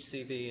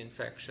HCV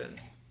infection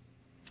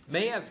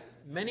may have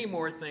many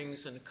more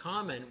things in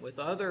common with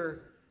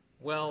other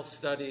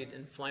well-studied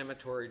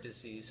inflammatory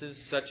diseases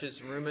such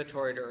as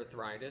rheumatoid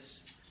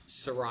arthritis,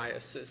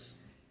 psoriasis,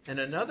 and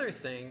another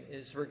thing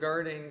is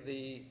regarding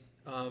the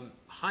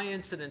high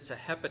incidence of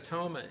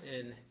hepatoma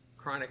in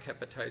chronic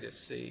hepatitis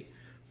C.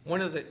 One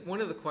of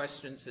the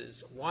questions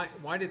is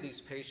why do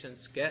these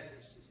patients get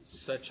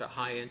such a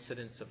high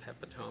incidence of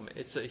hepatoma?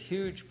 It's a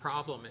huge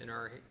problem in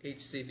our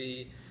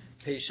HCV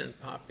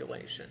patient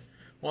population.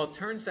 Well, it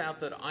turns out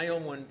that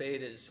IL-1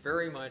 beta is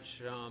very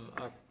much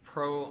a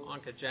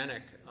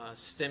pro-oncogenic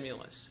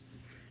stimulus.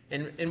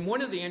 And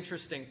one of the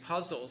interesting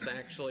puzzles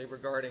actually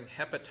regarding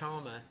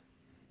hepatoma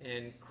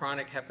in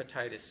chronic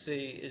hepatitis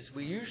C is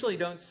we usually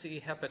don't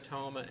see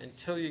hepatoma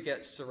until you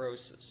get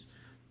cirrhosis.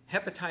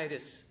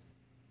 Hepatitis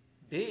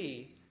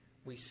B,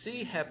 we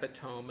see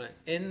hepatoma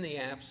in the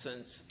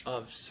absence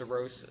of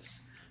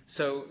cirrhosis.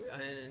 So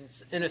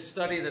in a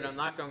study that I'm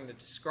not going to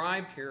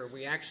describe here,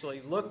 we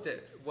actually looked at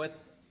what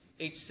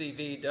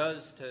HCV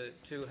does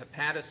to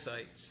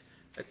hepatocytes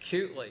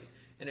acutely,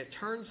 and it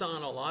turns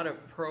on a lot of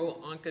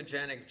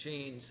pro-oncogenic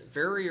genes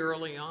very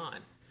early on.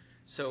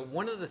 So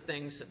one of the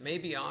things that may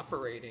be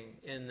operating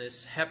in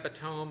this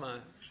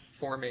hepatoma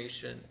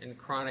formation in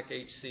chronic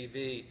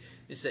HCV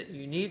is that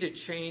you need a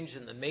change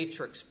in the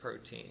matrix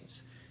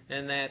proteins,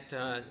 and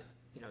that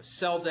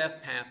cell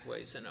death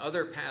pathways and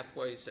other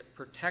pathways that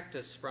protect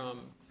us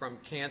from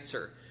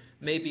cancer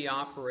may be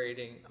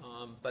operating,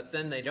 but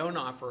then they don't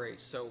operate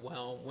so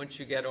well once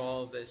you get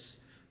all of this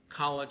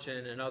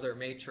collagen and other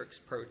matrix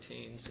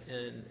proteins,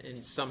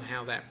 and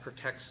somehow that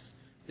protects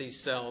these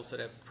cells that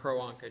have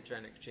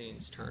pro-oncogenic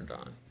genes turned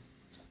on.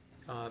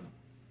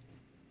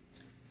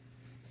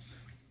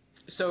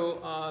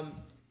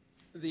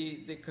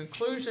 The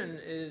conclusion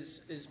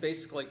is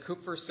basically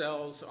Kupffer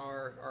cells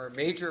are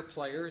major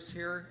players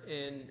here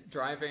in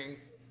driving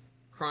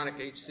chronic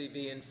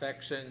HCV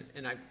infection,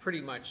 and I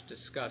pretty much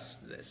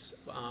discussed this.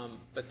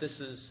 But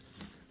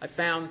I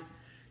found,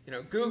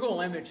 Google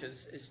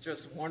Images is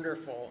just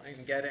wonderful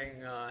in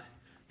getting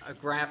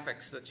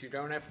graphics that you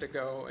don't have to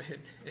go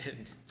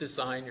and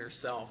design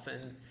yourself.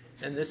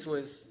 And this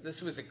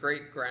was a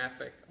great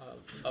graphic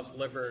of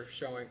liver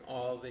showing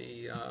all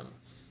the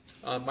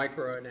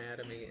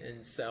microanatomy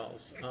in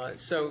cells.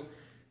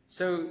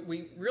 So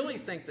we really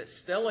think that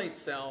stellate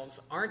cells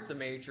aren't the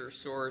major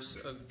source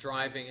of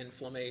driving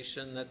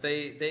inflammation, that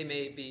they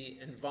may be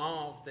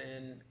involved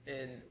in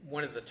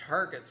one of the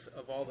targets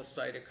of all the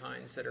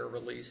cytokines that are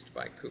released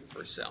by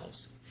Kupffer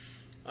cells.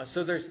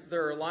 So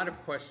there are a lot of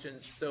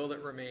questions still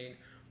that remain.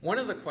 One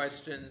of the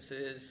questions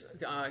is,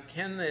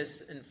 can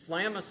this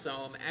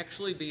inflammasome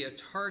actually be a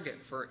target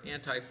for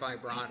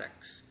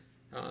antifibrotics?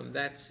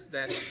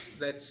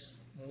 That's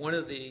one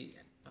of the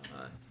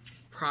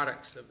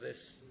products of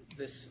this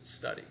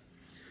study.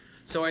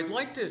 So I'd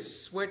like to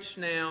switch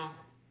now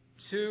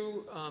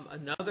to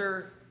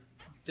another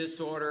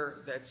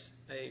disorder that's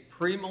a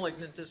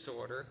pre-malignant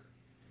disorder.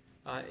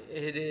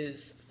 It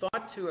is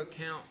thought to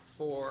account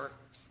for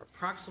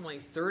approximately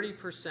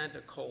 30%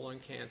 of colon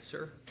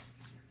cancer,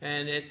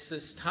 and it's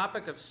this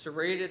topic of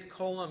serrated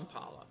colon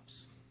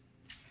polyps.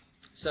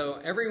 So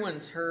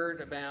everyone's heard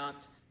about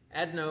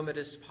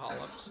adenomatous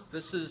polyps.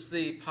 This is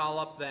the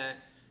polyp that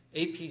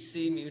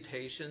APC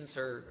mutations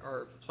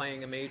are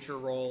playing a major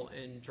role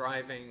in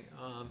driving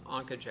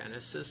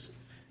oncogenesis,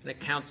 and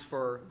accounts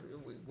for,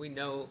 we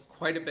know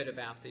quite a bit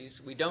about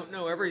these. We don't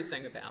know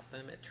everything about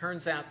them. It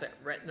turns out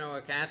that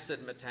retinoic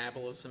acid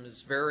metabolism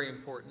is very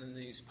important in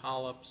these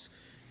polyps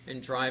in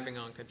driving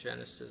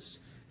oncogenesis.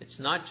 It's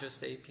not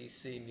just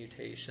APC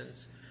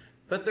mutations,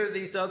 but there are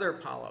these other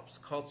polyps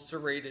called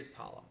serrated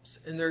polyps,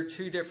 and there are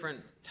two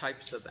different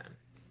types of them.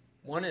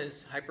 One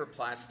is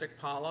hyperplastic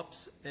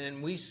polyps,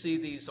 and we see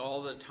these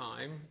all the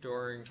time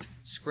during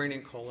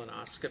screening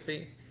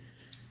colonoscopy.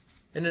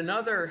 And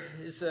another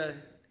is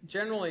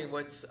generally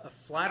what's a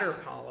flatter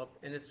polyp,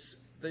 and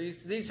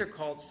these are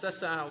called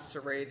sessile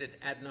serrated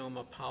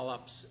adenoma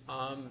polyps.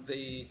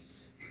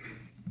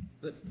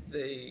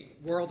 The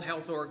World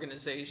Health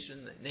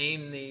Organization that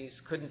named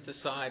these couldn't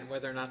decide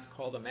whether or not to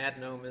call them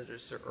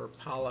adenomas or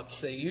polyps.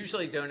 They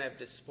usually don't have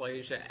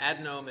dysplasia.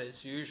 Adenoma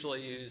is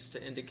usually used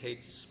to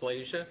indicate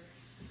dysplasia.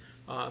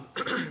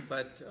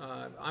 But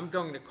I'm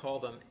going to call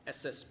them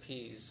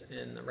SSPs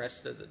in the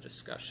rest of the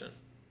discussion.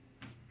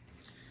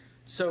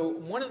 So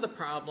one of the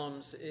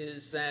problems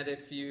is that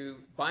if you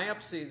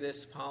biopsy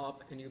this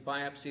polyp and you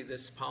biopsy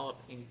this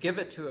polyp and give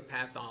it to a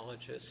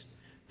pathologist,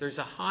 there's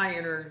a high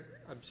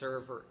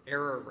inter-observer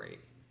error rate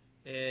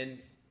in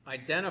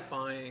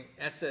identifying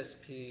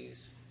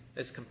SSPs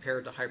as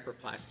compared to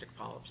hyperplastic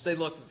polyps. They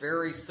look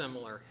very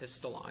similar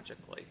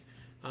histologically.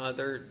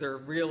 There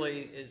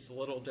really is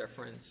little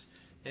difference.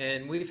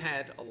 And we've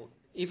had,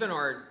 even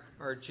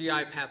our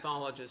GI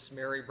pathologist,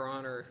 Mary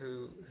Bronner,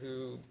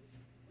 who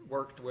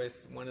worked with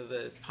one of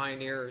the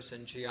pioneers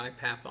in GI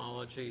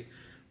pathology,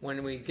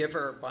 when we give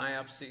her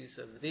biopsies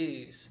of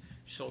these,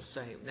 she'll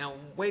say, now,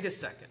 wait a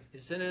second,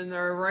 is it in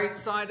the right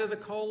side of the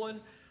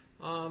colon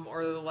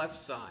or the left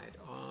side?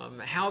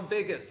 How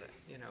big is it?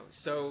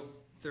 So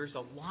there's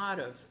a lot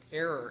of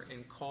error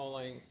in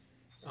calling,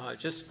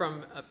 just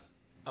from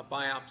a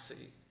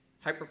biopsy,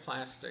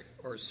 hyperplastic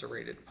or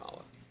serrated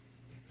polyp.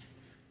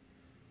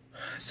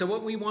 So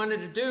what we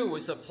wanted to do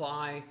was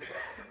apply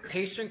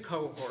patient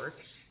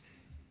cohorts,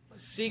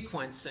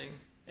 sequencing,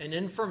 and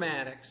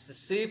informatics to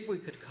see if we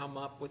could come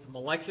up with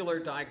molecular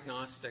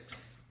diagnostics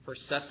for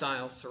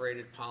sessile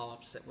serrated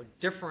polyps that would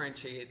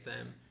differentiate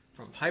them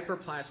from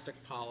hyperplastic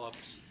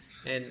polyps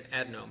and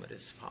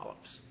adenomatous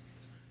polyps.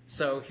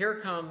 So here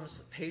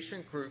comes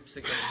patient groups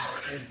again.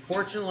 And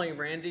fortunately,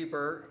 Randy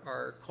Burt,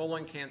 our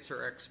colon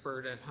cancer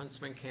expert at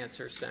Huntsman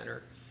Cancer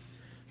Center,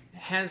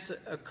 has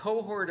a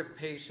cohort of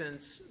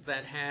patients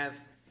that have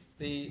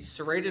the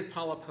serrated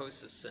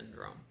polyposis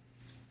syndrome.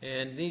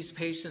 And these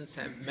patients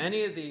have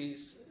many of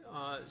these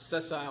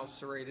sessile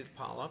serrated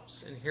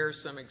polyps. And here are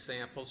some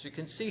examples. You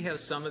can see how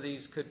some of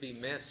these could be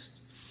missed.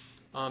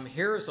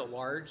 Here is a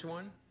large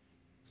one.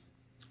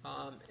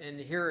 And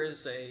here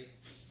is a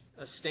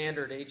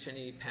standard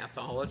H&E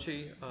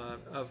pathology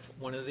of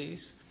one of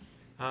these.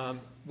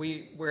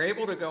 We were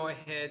able to go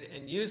ahead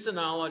and use the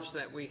knowledge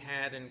that we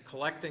had in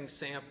collecting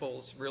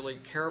samples really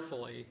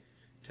carefully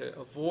to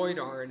avoid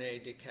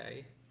RNA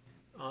decay,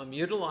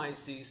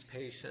 utilize these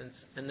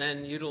patients, and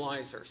then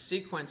utilize our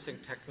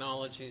sequencing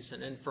technologies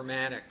and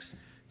informatics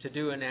to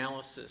do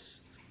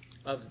analysis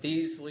of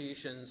these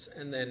lesions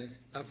and then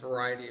a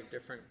variety of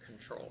different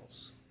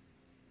controls.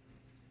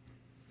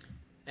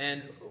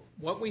 And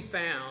what we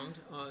found,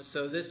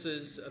 so this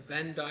is a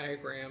Venn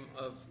diagram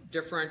of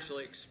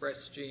differentially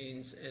expressed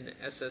genes in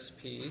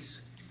SSPs.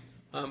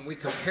 We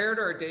compared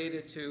our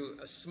data to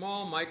a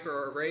small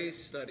microarray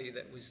study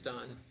that was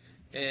done,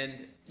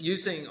 and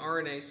using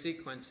RNA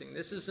sequencing.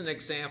 This is an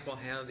example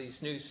how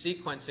these new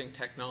sequencing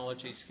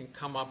technologies can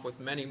come up with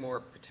many more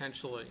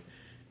potentially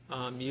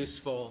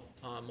useful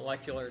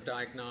molecular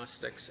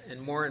diagnostics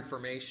and more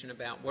information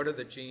about what are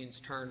the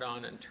genes turned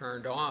on and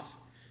turned off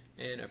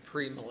in a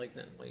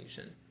pre-malignant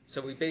lesion.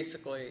 So we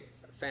basically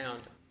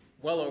found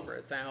well over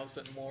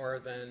 1,000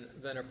 more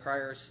than a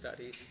prior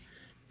study.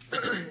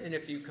 And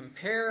if you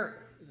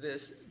compare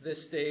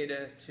this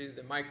data to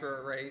the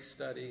microarray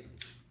study,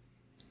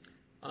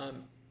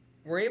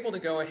 we're able to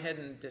go ahead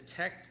and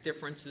detect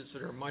differences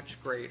that are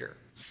much greater.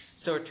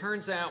 So it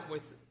turns out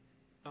with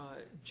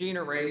gene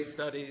array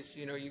studies,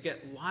 you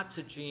get lots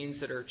of genes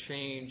that are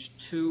changed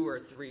 2-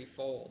 or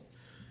 3-fold.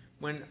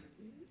 When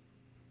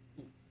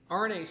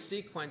RNA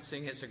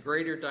sequencing has a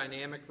greater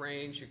dynamic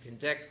range, you can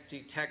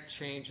detect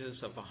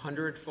changes of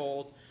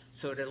 100-fold.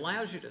 So it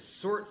allows you to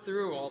sort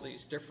through all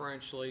these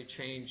differentially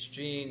changed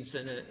genes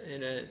in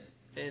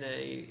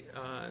a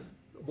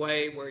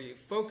way where you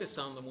focus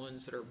on the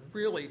ones that are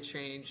really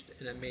changed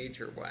in a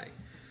major way.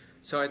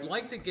 So I'd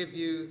like to give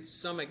you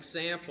some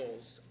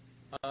examples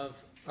of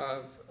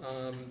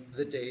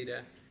the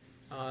data,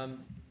 and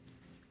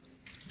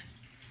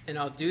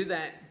I'll do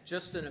that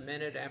just in a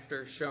minute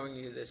after showing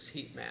you this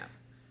heat map.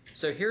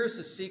 So here's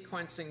the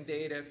sequencing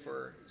data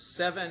for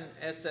 7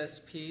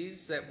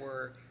 SSPs that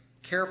were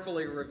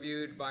carefully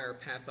reviewed by our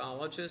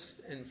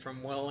pathologist and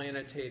from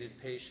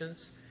well-annotated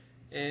patients,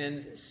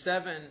 and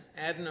 7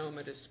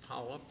 adenomatous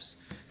polyps.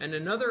 And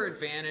another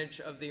advantage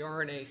of the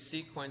RNA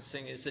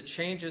sequencing is that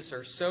changes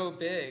are so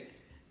big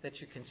that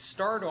you can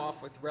start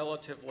off with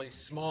relatively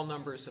small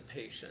numbers of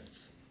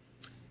patients.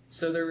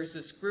 So there is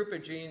this group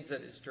of genes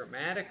that is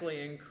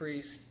dramatically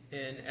increased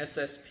in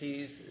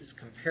SSPs as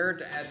compared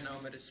to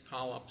adenomatous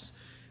polyps.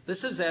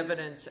 This is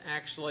evidence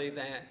actually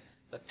that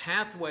the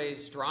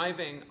pathways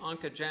driving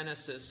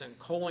oncogenesis and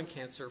colon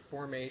cancer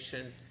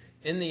formation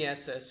in the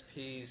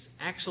SSPs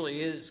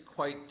actually is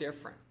quite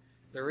different.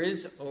 There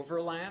is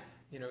overlap.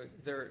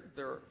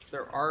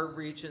 There are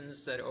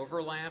regions that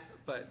overlap,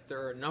 but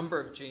there are a number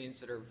of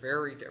genes that are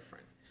very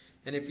different.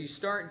 And if you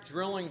start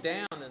drilling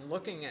down and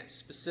looking at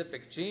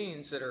specific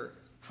genes that are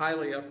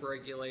highly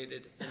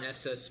upregulated in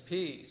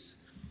SSPs,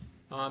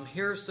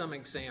 here are some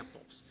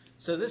examples.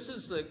 So this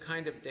is the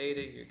kind of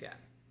data you get.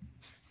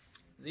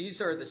 These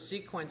are the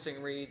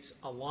sequencing reads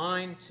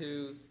aligned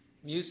to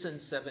mucin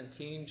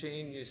 17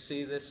 gene. You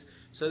see this.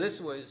 So this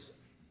was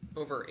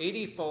over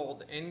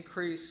 80-fold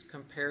increase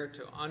compared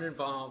to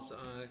uninvolved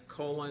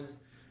colon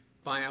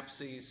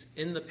biopsies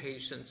in the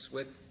patients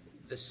with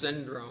the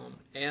syndrome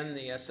and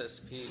the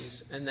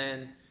SSPs. And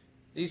then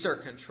these are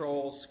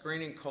control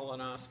screening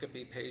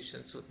colonoscopy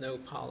patients with no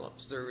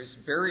polyps. There was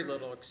very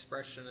little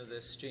expression of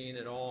this gene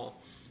at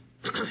all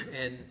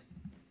in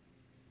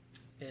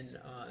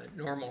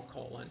normal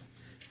colon.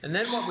 And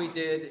then what we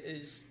did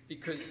is,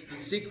 because the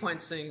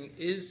sequencing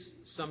is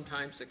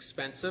sometimes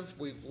expensive,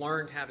 we've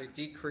learned how to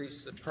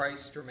decrease the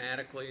price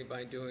dramatically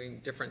by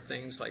doing different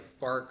things like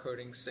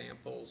barcoding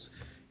samples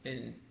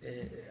and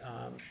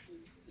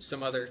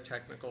some other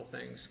technical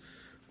things.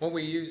 What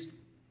we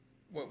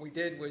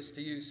did was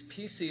to use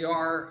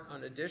PCR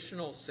on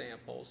additional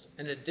samples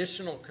and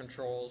additional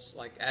controls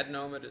like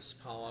adenomatous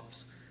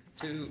polyps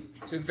to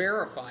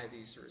verify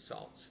these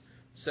results.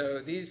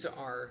 So these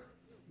are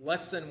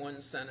less than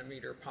 1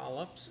 centimeter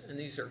polyps, and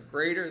these are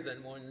greater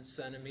than 1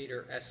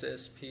 centimeter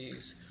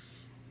SSPs.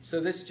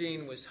 So this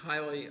gene was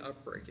highly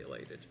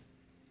upregulated.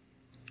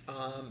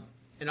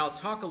 And I'll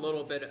talk a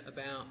little bit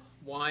about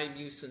why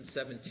mucin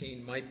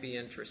 17 might be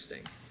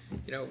interesting.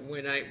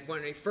 When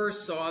I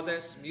first saw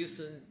this,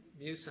 mucin,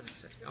 I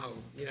said, oh,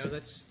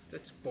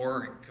 that's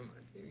boring. Come on,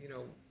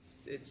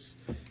 it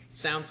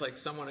sounds like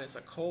someone has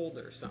a cold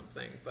or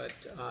something. But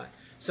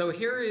so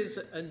here is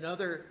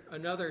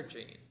another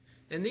gene.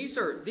 And these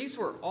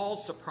were all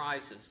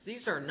surprises.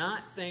 These are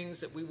not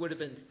things that we would have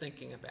been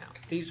thinking about.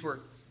 These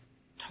were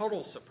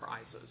total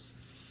surprises.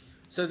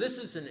 So this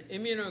is an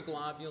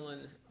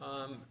immunoglobulin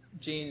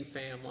gene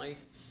family,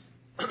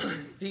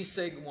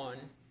 VSIG1.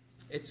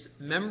 It's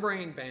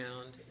membrane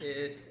bound,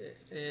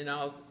 and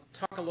I'll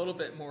talk a little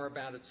bit more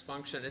about its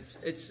function.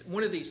 It's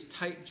one of these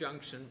tight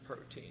junction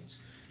proteins.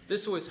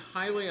 This was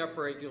highly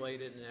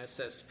upregulated in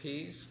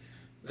SSPs.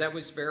 That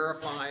was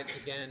verified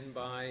again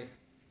by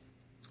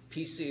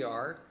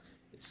PCR.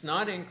 It's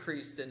not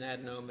increased in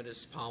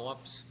adenomatous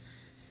polyps.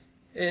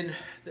 And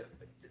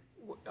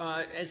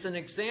as an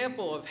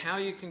example of how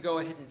you can go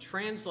ahead and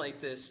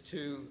translate this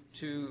to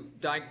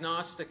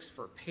diagnostics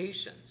for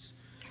patients.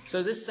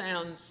 So this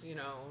sounds,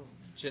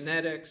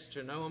 genetics,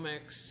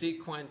 genomics,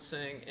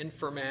 sequencing,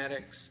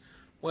 informatics.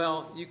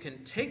 Well, you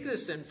can take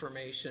this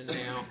information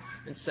now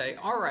and say,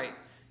 all right,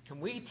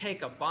 can we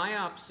take a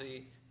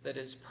biopsy that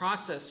is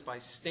processed by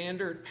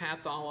standard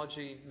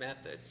pathology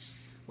methods,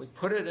 We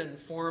put it in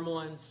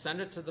formalin, send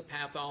it to the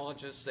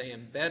pathologist, they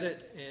embed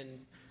it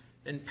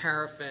in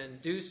paraffin,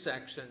 do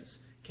sections.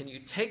 Can you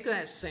take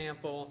that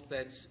sample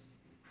that's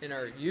in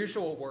our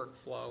usual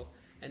workflow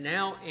and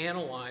now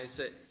analyze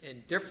it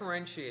and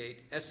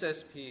differentiate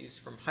SSPs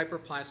from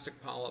hyperplastic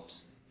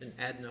polyps and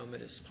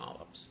adenomatous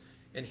polyps?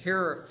 And here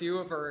are a few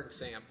of our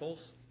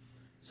examples.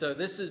 So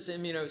this is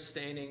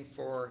immunostaining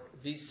for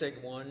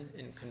VSIG1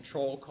 in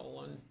control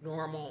colon,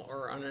 normal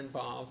or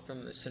uninvolved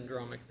from the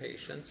syndromic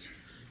patients.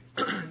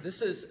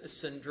 This is a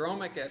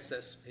syndromic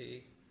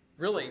SSP,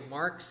 really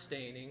marked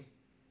staining,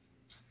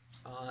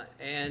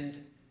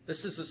 and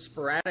this is a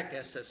sporadic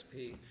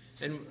SSP.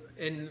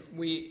 And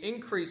we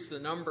increase the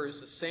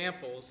numbers of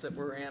samples that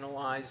were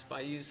analyzed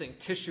by using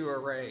tissue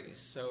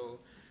arrays. So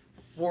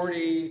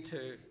 40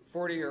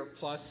 or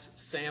plus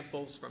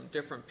samples from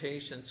different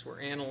patients were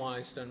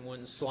analyzed on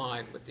one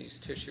slide with these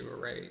tissue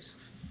arrays.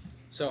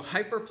 So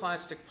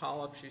hyperplastic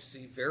polyps, you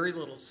see very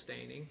little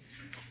staining,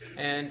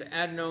 and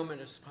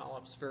adenomatous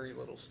polyps, very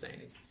little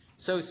staining.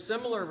 So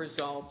similar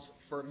results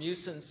for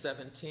mucin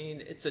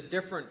 17. It's a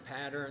different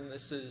pattern.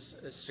 This is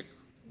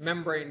a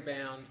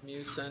membrane-bound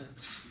mucin,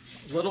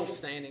 little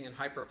staining in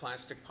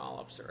hyperplastic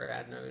polyps or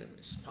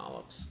adenomatous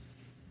polyps.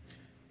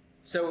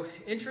 So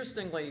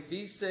interestingly,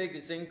 VSIG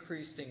is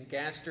increased in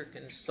gastric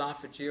and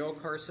esophageal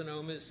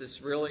carcinomas.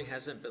 This really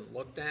hasn't been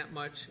looked at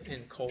much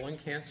in colon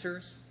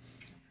cancers.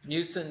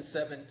 Mucin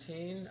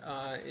 17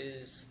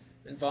 is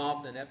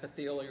involved in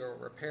epithelial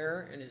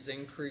repair and is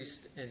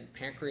increased in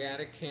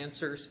pancreatic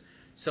cancers.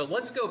 So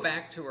let's go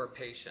back to our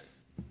patient.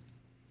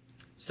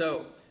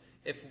 So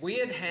if we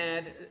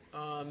had,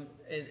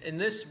 and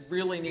this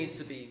really needs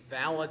to be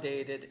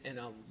validated in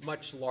a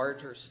much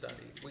larger study.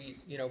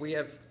 We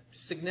have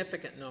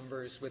significant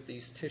numbers with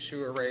these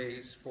tissue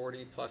arrays,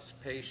 40 plus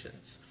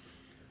patients.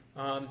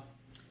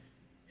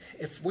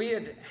 If we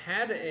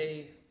had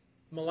a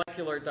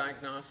molecular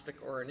diagnostic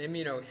or an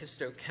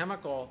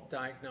immunohistochemical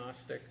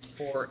diagnostic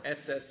for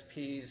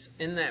SSPs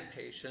in that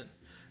patient,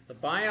 the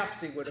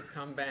biopsy would have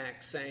come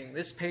back saying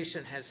this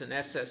patient has an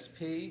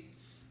SSP,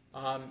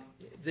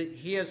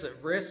 he has a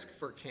risk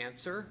for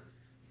cancer.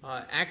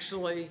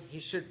 Actually, he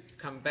should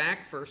come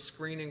back for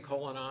screening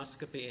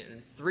colonoscopy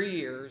in 3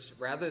 years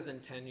rather than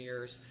 10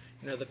 years.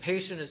 The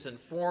patient is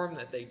informed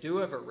that they do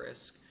have a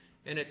risk,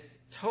 and it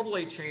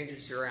totally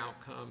changes your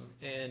outcome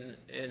in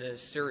a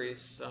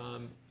serious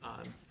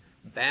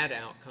bad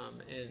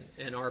outcome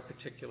in our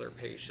particular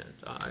patient,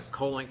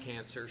 colon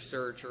cancer,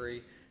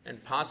 surgery,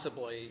 and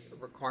possibly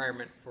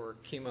requirement for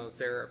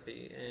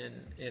chemotherapy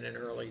in an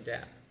early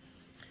death.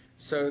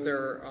 So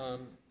there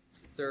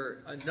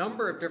are a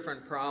number of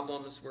different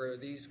problems where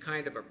these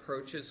kind of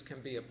approaches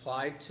can be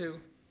applied to.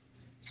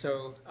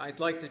 So I'd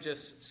like to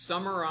just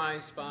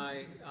summarize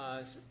by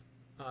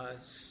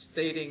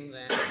stating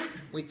that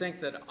we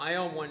think that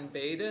IL-1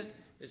 beta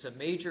is a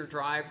major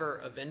driver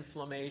of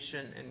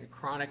inflammation and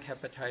chronic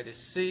hepatitis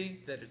C,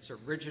 that it's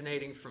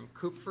originating from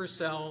Kupffer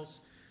cells.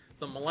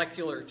 The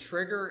molecular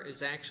trigger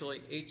is actually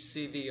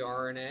HCV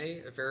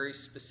RNA, a very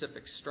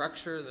specific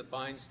structure that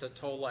binds to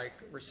toll-like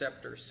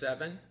receptor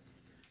 7.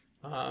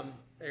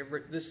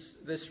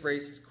 This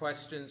raises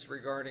questions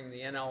regarding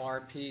the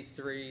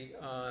NLRP3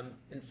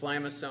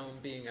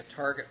 inflammasome being a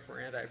target for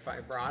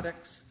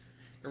antifibrotics.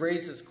 It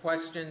raises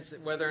questions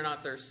whether or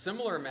not there's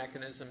similar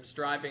mechanisms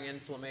driving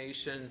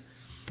inflammation,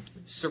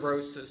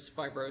 cirrhosis,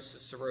 fibrosis,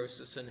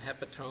 cirrhosis, and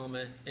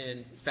hepatoma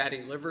in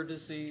fatty liver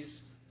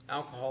disease,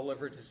 alcohol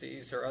liver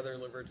disease, or other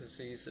liver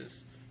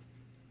diseases.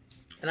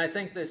 And I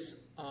think this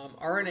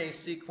RNA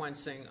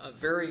sequencing of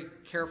very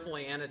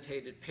carefully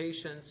annotated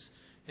patients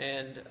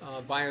and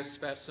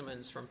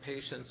biospecimens from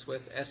patients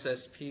with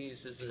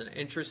SSPs is an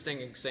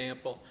interesting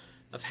example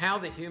of how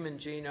the human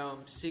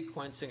genome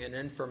sequencing and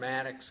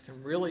informatics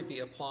can really be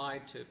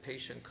applied to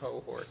patient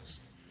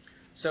cohorts.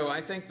 So I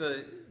think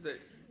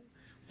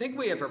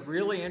we have a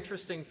really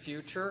interesting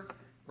future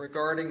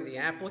regarding the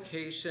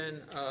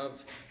application of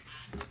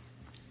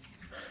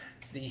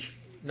the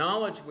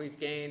knowledge we've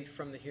gained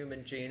from the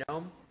human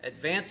genome,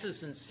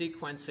 advances in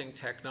sequencing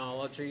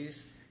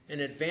technologies,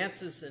 and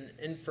advances in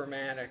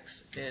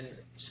informatics in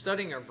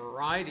studying a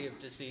variety of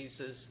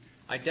diseases,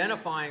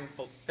 identifying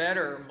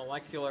better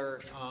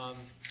molecular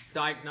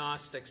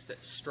diagnostics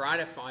that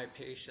stratify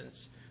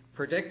patients,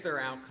 predict their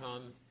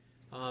outcome,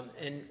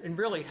 and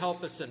really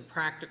help us in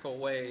practical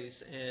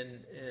ways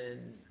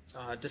in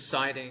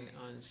deciding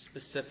on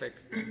specific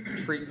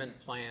treatment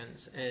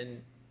plans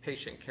and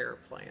patient care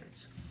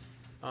plans.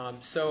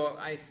 So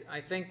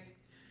I think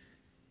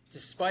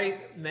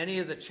despite many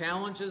of the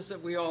challenges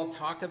that we all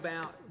talk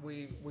about,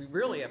 we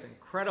really have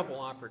incredible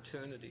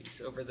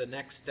opportunities over the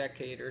next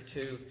decade or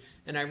two.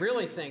 And I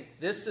really think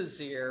this is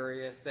the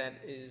area that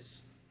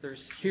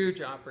there's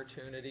huge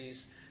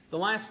opportunities. The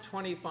last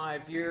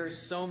 25 years,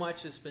 so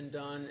much has been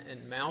done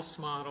in mouse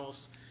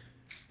models.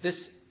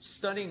 This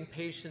studying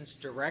patients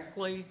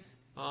directly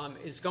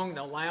is going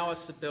to allow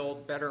us to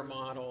build better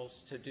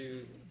models to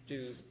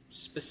do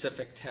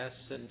specific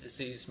tests and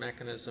disease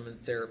mechanism and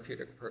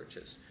therapeutic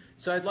approaches.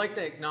 So I'd like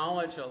to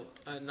acknowledge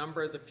a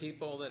number of the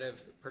people that have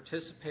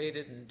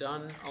participated and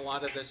done a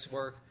lot of this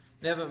work.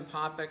 Nevin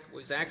Popik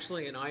was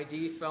actually an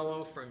ID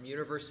fellow from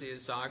University of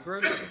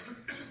Zagreb.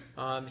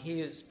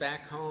 He is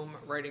back home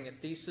writing a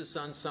thesis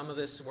on some of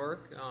this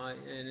work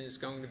and is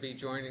going to be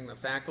joining the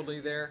faculty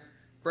there.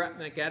 Brett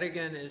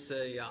McGettigan is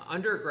a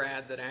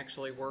undergrad that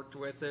actually worked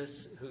with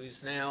us,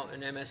 who's now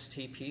an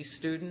MSTP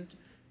student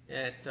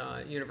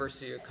at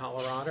University of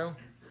Colorado.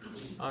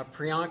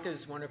 Priyanka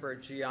is one of our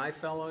GI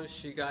fellows.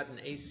 She got an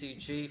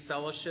ACG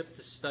fellowship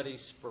to study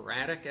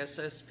sporadic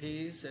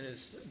SSPs and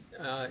is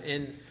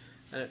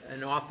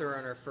an author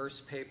on our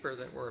first paper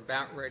that we're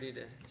about ready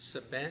to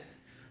submit.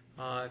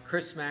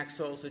 Chris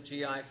Maxwell is a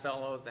GI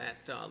fellow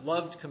that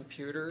loved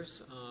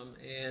computers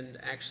and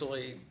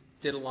actually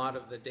did a lot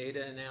of the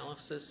data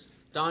analysis.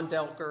 Don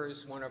Delker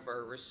is one of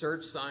our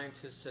research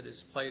scientists that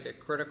has played a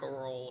critical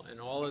role in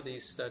all of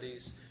these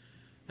studies.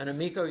 And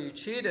Amiko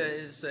Uchida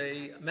is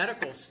a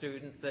medical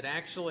student that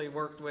actually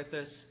worked with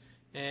us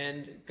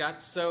and got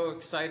so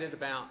excited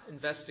about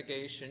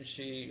investigation,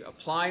 she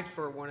applied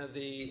for one of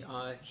the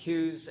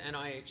Hughes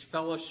NIH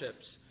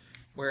fellowships,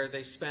 where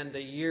they spend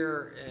a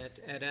year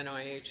at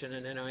NIH in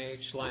an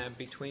NIH lab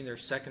between their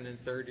second and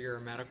third year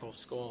of medical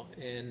school.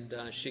 And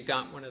she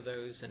got one of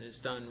those and has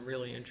done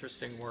really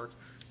interesting work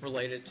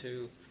related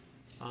to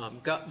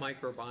gut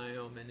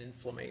microbiome and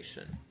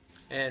inflammation.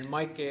 And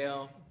Mike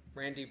Gale,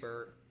 Randy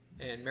Burt,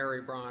 and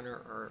Mary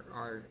Bronner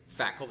are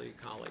faculty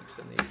colleagues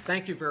in these.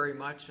 Thank you very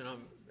much, and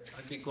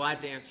I'd be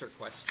glad to answer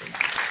questions.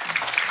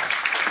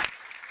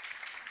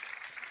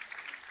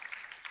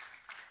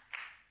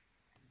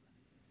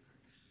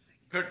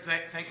 Curt,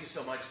 thank you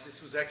so much.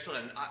 This was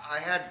excellent. I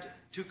had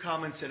two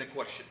comments and a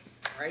question.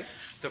 All right.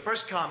 The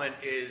first comment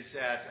is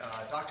that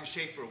Dr.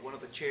 Schaefer, one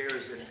of the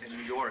chairs in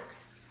New York,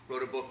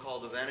 wrote a book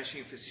called The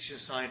Vanishing Physician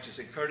Scientist,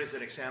 and Curt is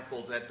an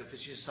example that the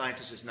physician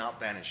scientist is not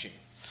vanishing.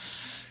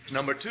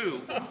 Number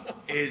two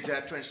is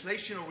that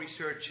translational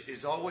research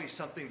is always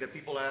something that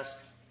people ask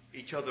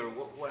each other,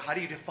 how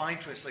do you define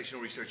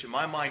translational research? In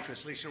my mind,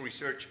 translational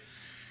research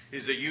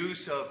is the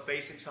use of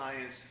basic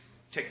science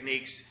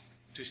techniques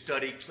to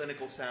study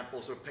clinical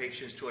samples or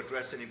patients to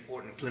address an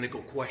important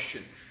clinical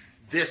question.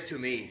 This, to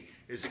me,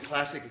 is a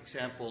classic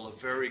example of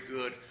very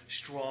good,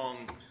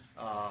 strong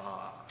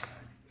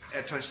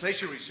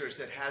translational research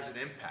that has an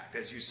impact,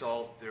 as you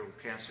saw there with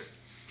cancer.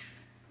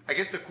 I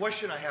guess the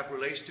question I have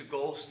relates to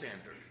gold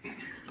standard.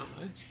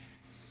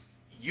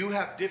 You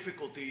have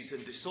difficulties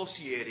in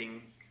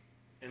dissociating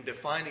and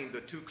defining the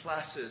two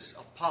classes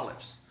of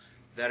polyps.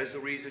 That is the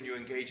reason you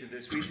engage in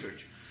this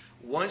research.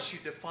 Once you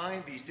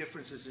define these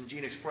differences in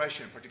gene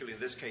expression, particularly in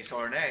this case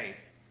RNA,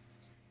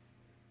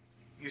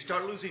 you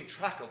start losing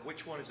track of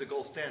which one is the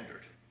gold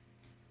standard.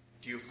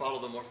 Do you follow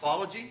the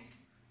morphology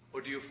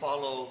or do you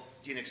follow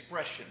gene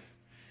expression?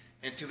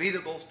 And to me, the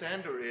gold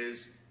standard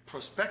is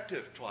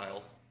prospective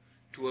trial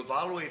to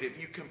evaluate if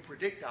you can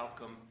predict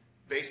outcome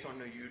based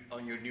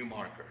on your new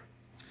marker.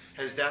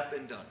 Has that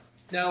been done?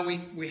 No,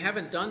 we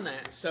haven't done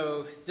that.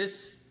 So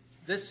this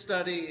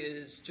study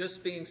is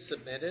just being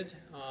submitted,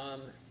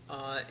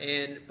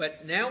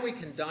 but now we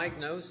can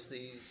diagnose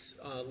these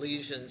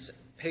lesions,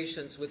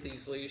 patients with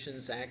these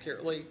lesions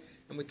accurately,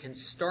 and we can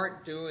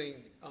start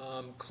doing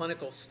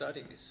clinical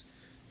studies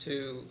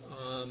to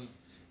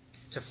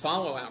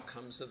follow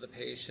outcomes of the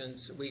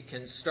patients. We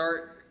can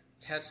start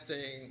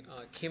testing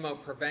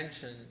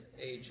chemoprevention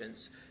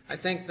agents. I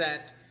think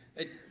that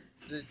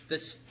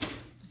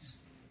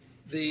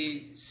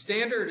the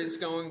standard is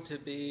going to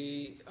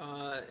be,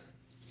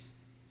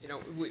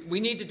 we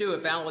need to do a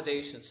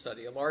validation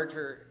study, a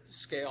larger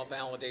scale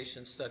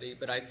validation study,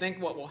 but I think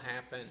what will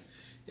happen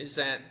is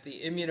that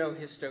the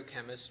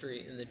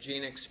immunohistochemistry and the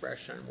gene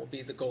expression will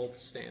be the gold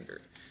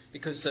standard,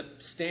 because the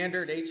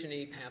standard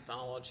H&E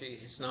pathology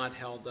has not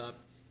held up.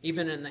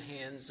 Even in the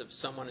hands of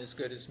someone as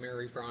good as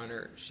Mary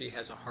Bronner, she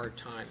has a hard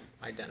time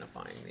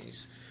identifying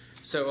these.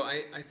 So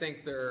I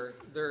think there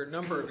are a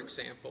number of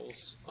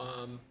examples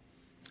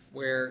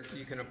where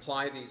you can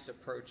apply these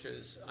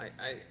approaches.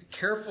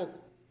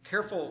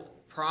 Careful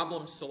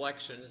problem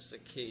selection is the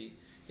key.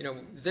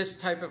 This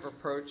type of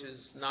approach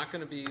is not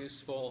going to be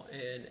useful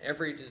in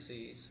every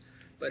disease,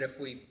 but if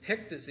we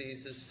pick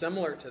diseases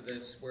similar to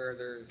this, where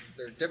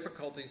there are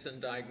difficulties in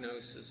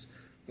diagnosis,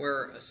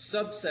 where a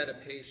subset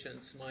of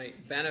patients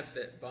might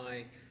benefit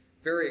by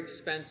very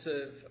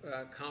expensive,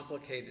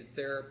 complicated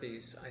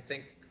therapies, I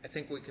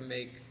think we can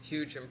make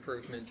huge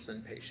improvements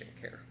in patient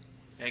care.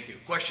 Thank you.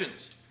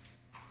 Questions?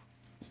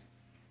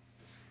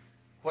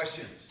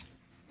 Questions?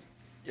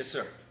 Yes,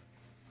 sir.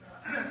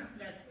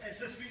 That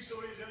SSP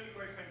story is really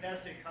quite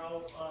fantastic,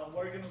 how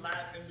work in the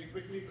lab can be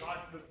quickly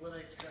brought to the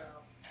clinic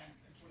and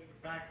put into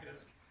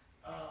practice.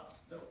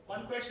 The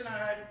one question I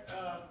had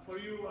for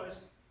you was,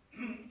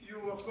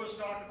 you of course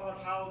talked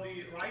about how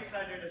the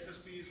right-sided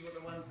SSPs were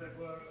the ones that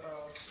were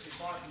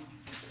important.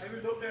 Have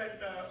you looked at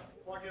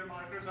what your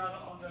markers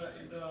are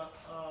in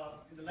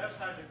the left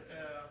left-sided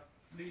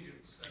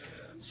lesions?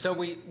 So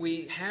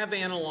we have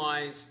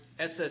analyzed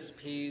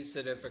SSPs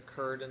that have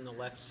occurred in the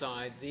left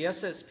side. The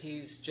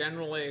SSPs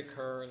generally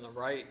occur in the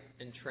right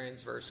and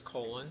transverse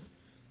colon,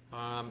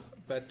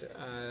 but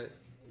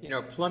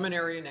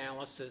preliminary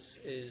analysis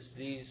is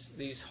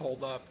these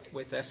hold up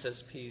with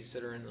SSPs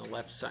that are in the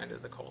left side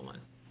of the colon,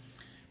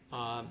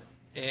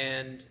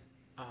 and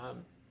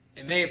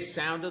it may have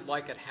sounded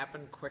like it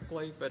happened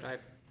quickly, but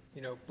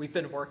we've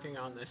been working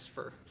on this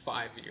for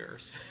 5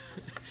 years,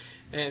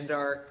 and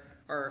our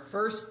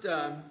first,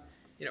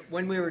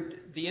 when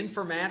the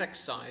informatics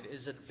side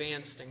is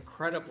advanced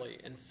incredibly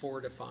in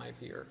 4 to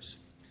 5 years.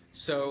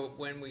 So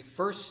when we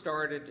first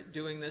started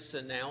doing this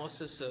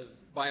analysis of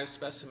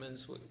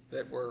biospecimens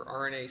that were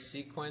RNA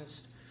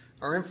sequenced,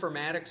 our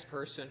informatics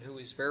person, who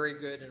was very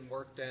good and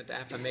worked at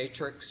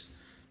Affymetrix,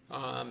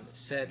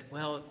 said,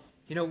 well,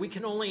 we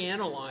can only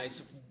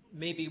analyze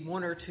maybe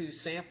 1 or 2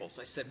 samples.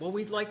 I said, well,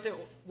 we'd like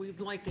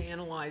to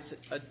analyze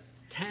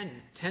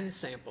 10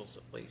 samples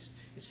at least.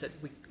 He said,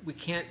 we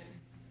can't,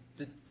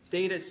 the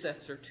data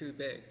sets are too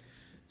big.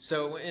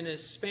 So in a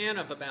span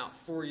of about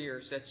 4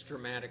 years, that's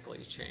dramatically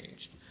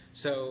changed.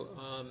 So,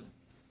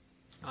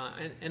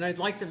 and I'd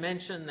like to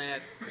mention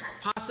that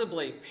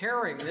possibly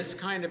pairing this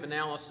kind of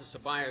analysis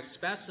of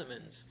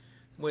biospecimens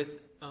with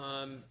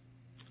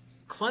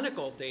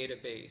clinical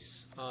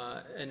database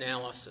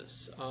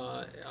analysis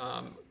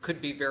could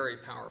be very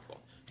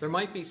powerful. There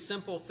might be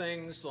simple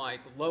things like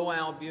low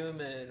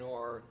albumin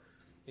or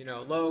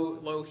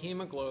low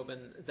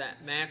hemoglobin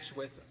that match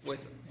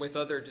with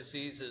other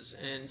diseases.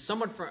 And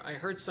I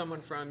heard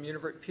someone from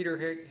Peter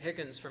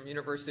Higgins from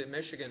University of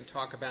Michigan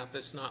talk about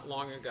this not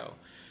long ago.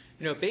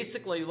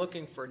 Basically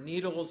looking for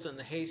needles in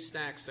the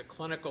haystacks of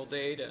clinical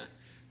data.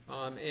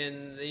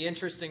 And the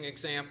interesting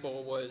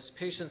example was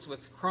patients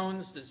with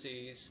Crohn's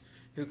disease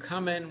who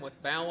come in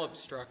with bowel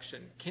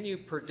obstruction. Can you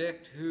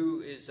predict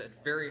who is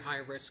at very high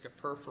risk of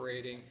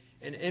perforating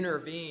and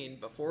intervene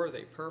before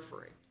they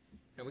perforate?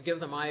 And we give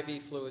them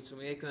IV fluids,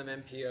 we make them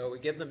MPO, we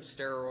give them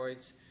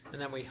steroids,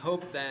 and then we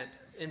hope that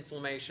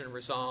inflammation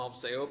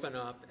resolves, they open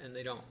up, and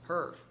they don't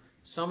perf.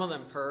 Some of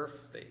them perf,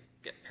 they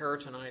get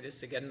peritonitis,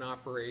 they get an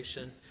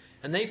operation,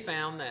 and they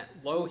found that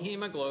low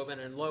hemoglobin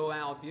and low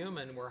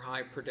albumin were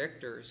high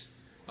predictors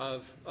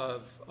of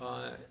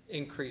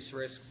increased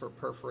risk for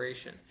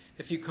perforation.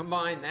 If you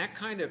combine that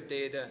kind of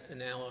data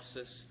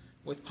analysis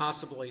with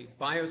possibly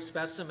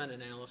biospecimen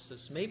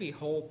analysis, maybe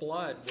whole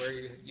blood where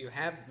you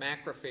have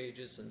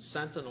macrophages and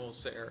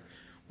sentinels there,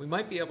 we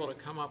might be able to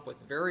come up with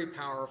very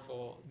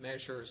powerful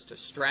measures to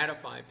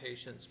stratify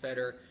patients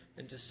better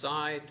and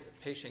decide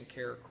patient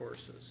care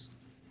courses.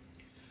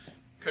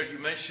 Curt, you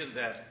mentioned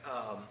that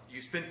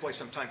you spent quite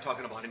some time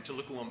talking about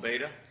interleukin-1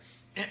 beta,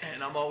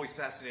 and I'm always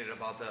fascinated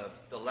about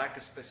the lack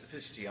of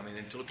specificity. I mean,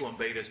 interleukin-1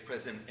 beta is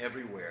present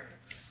everywhere.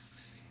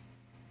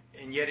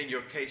 And yet in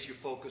your case, you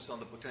focus on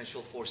the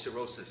potential for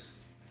cirrhosis.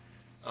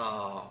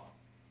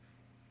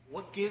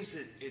 What gives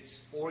it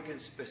its organ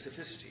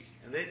specificity?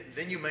 And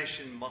then you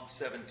mentioned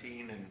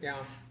MUC17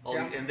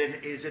 and then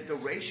is it the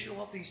ratio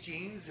of these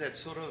genes that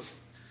sort of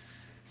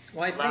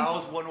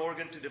allows one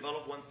organ to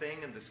develop one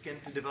thing and the skin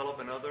to develop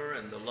another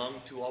and the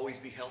lung to always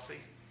be healthy?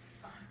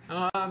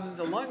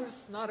 The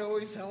lung's not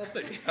always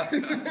healthy.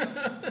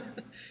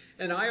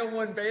 And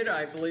IL-1 beta,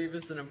 I believe,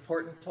 is an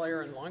important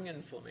player in lung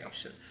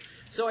inflammation.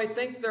 So I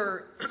think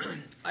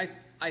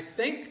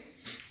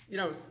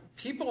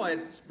people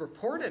had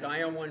reported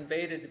IL-1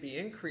 beta to be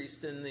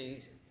increased in the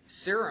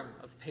serum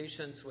of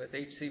patients with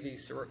HCV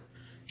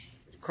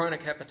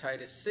chronic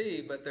hepatitis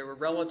C, but there were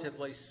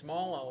relatively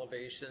small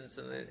elevations,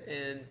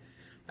 and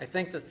I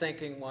think the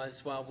thinking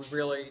was, well, we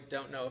really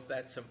don't know if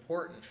that's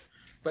important.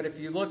 But if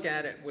you look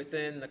at it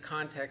within the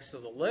context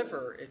of the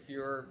liver, if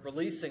you're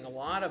releasing a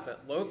lot of it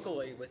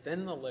locally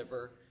within the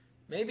liver,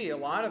 maybe a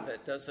lot of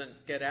it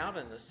doesn't get out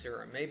in the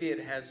serum. Maybe it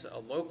has a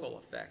local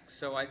effect.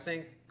 So I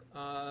think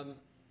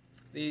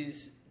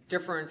these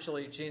differential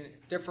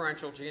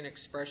gene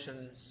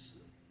expression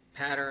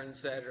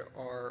patterns that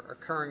are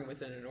occurring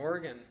within an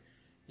organ,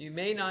 you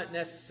may not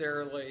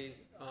necessarily,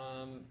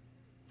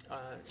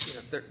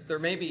 there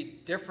may be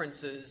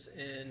differences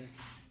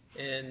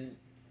in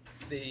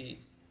the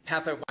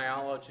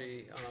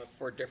pathobiology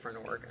for different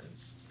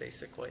organs,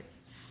 basically.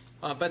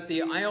 But the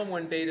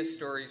IL-1 beta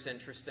story is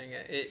interesting.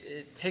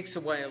 It takes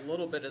away a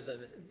little bit of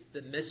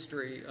the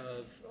mystery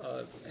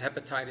of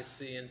hepatitis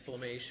C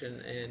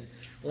inflammation and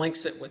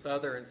links it with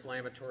other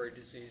inflammatory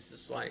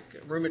diseases like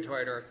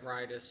rheumatoid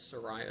arthritis,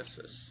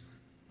 psoriasis.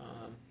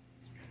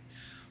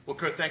 Well,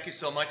 Curt, thank you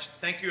so much.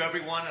 Thank you,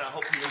 everyone, and I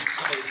hope you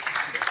enjoyed it.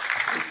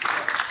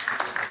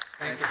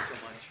 Thank you so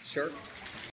much. Sure.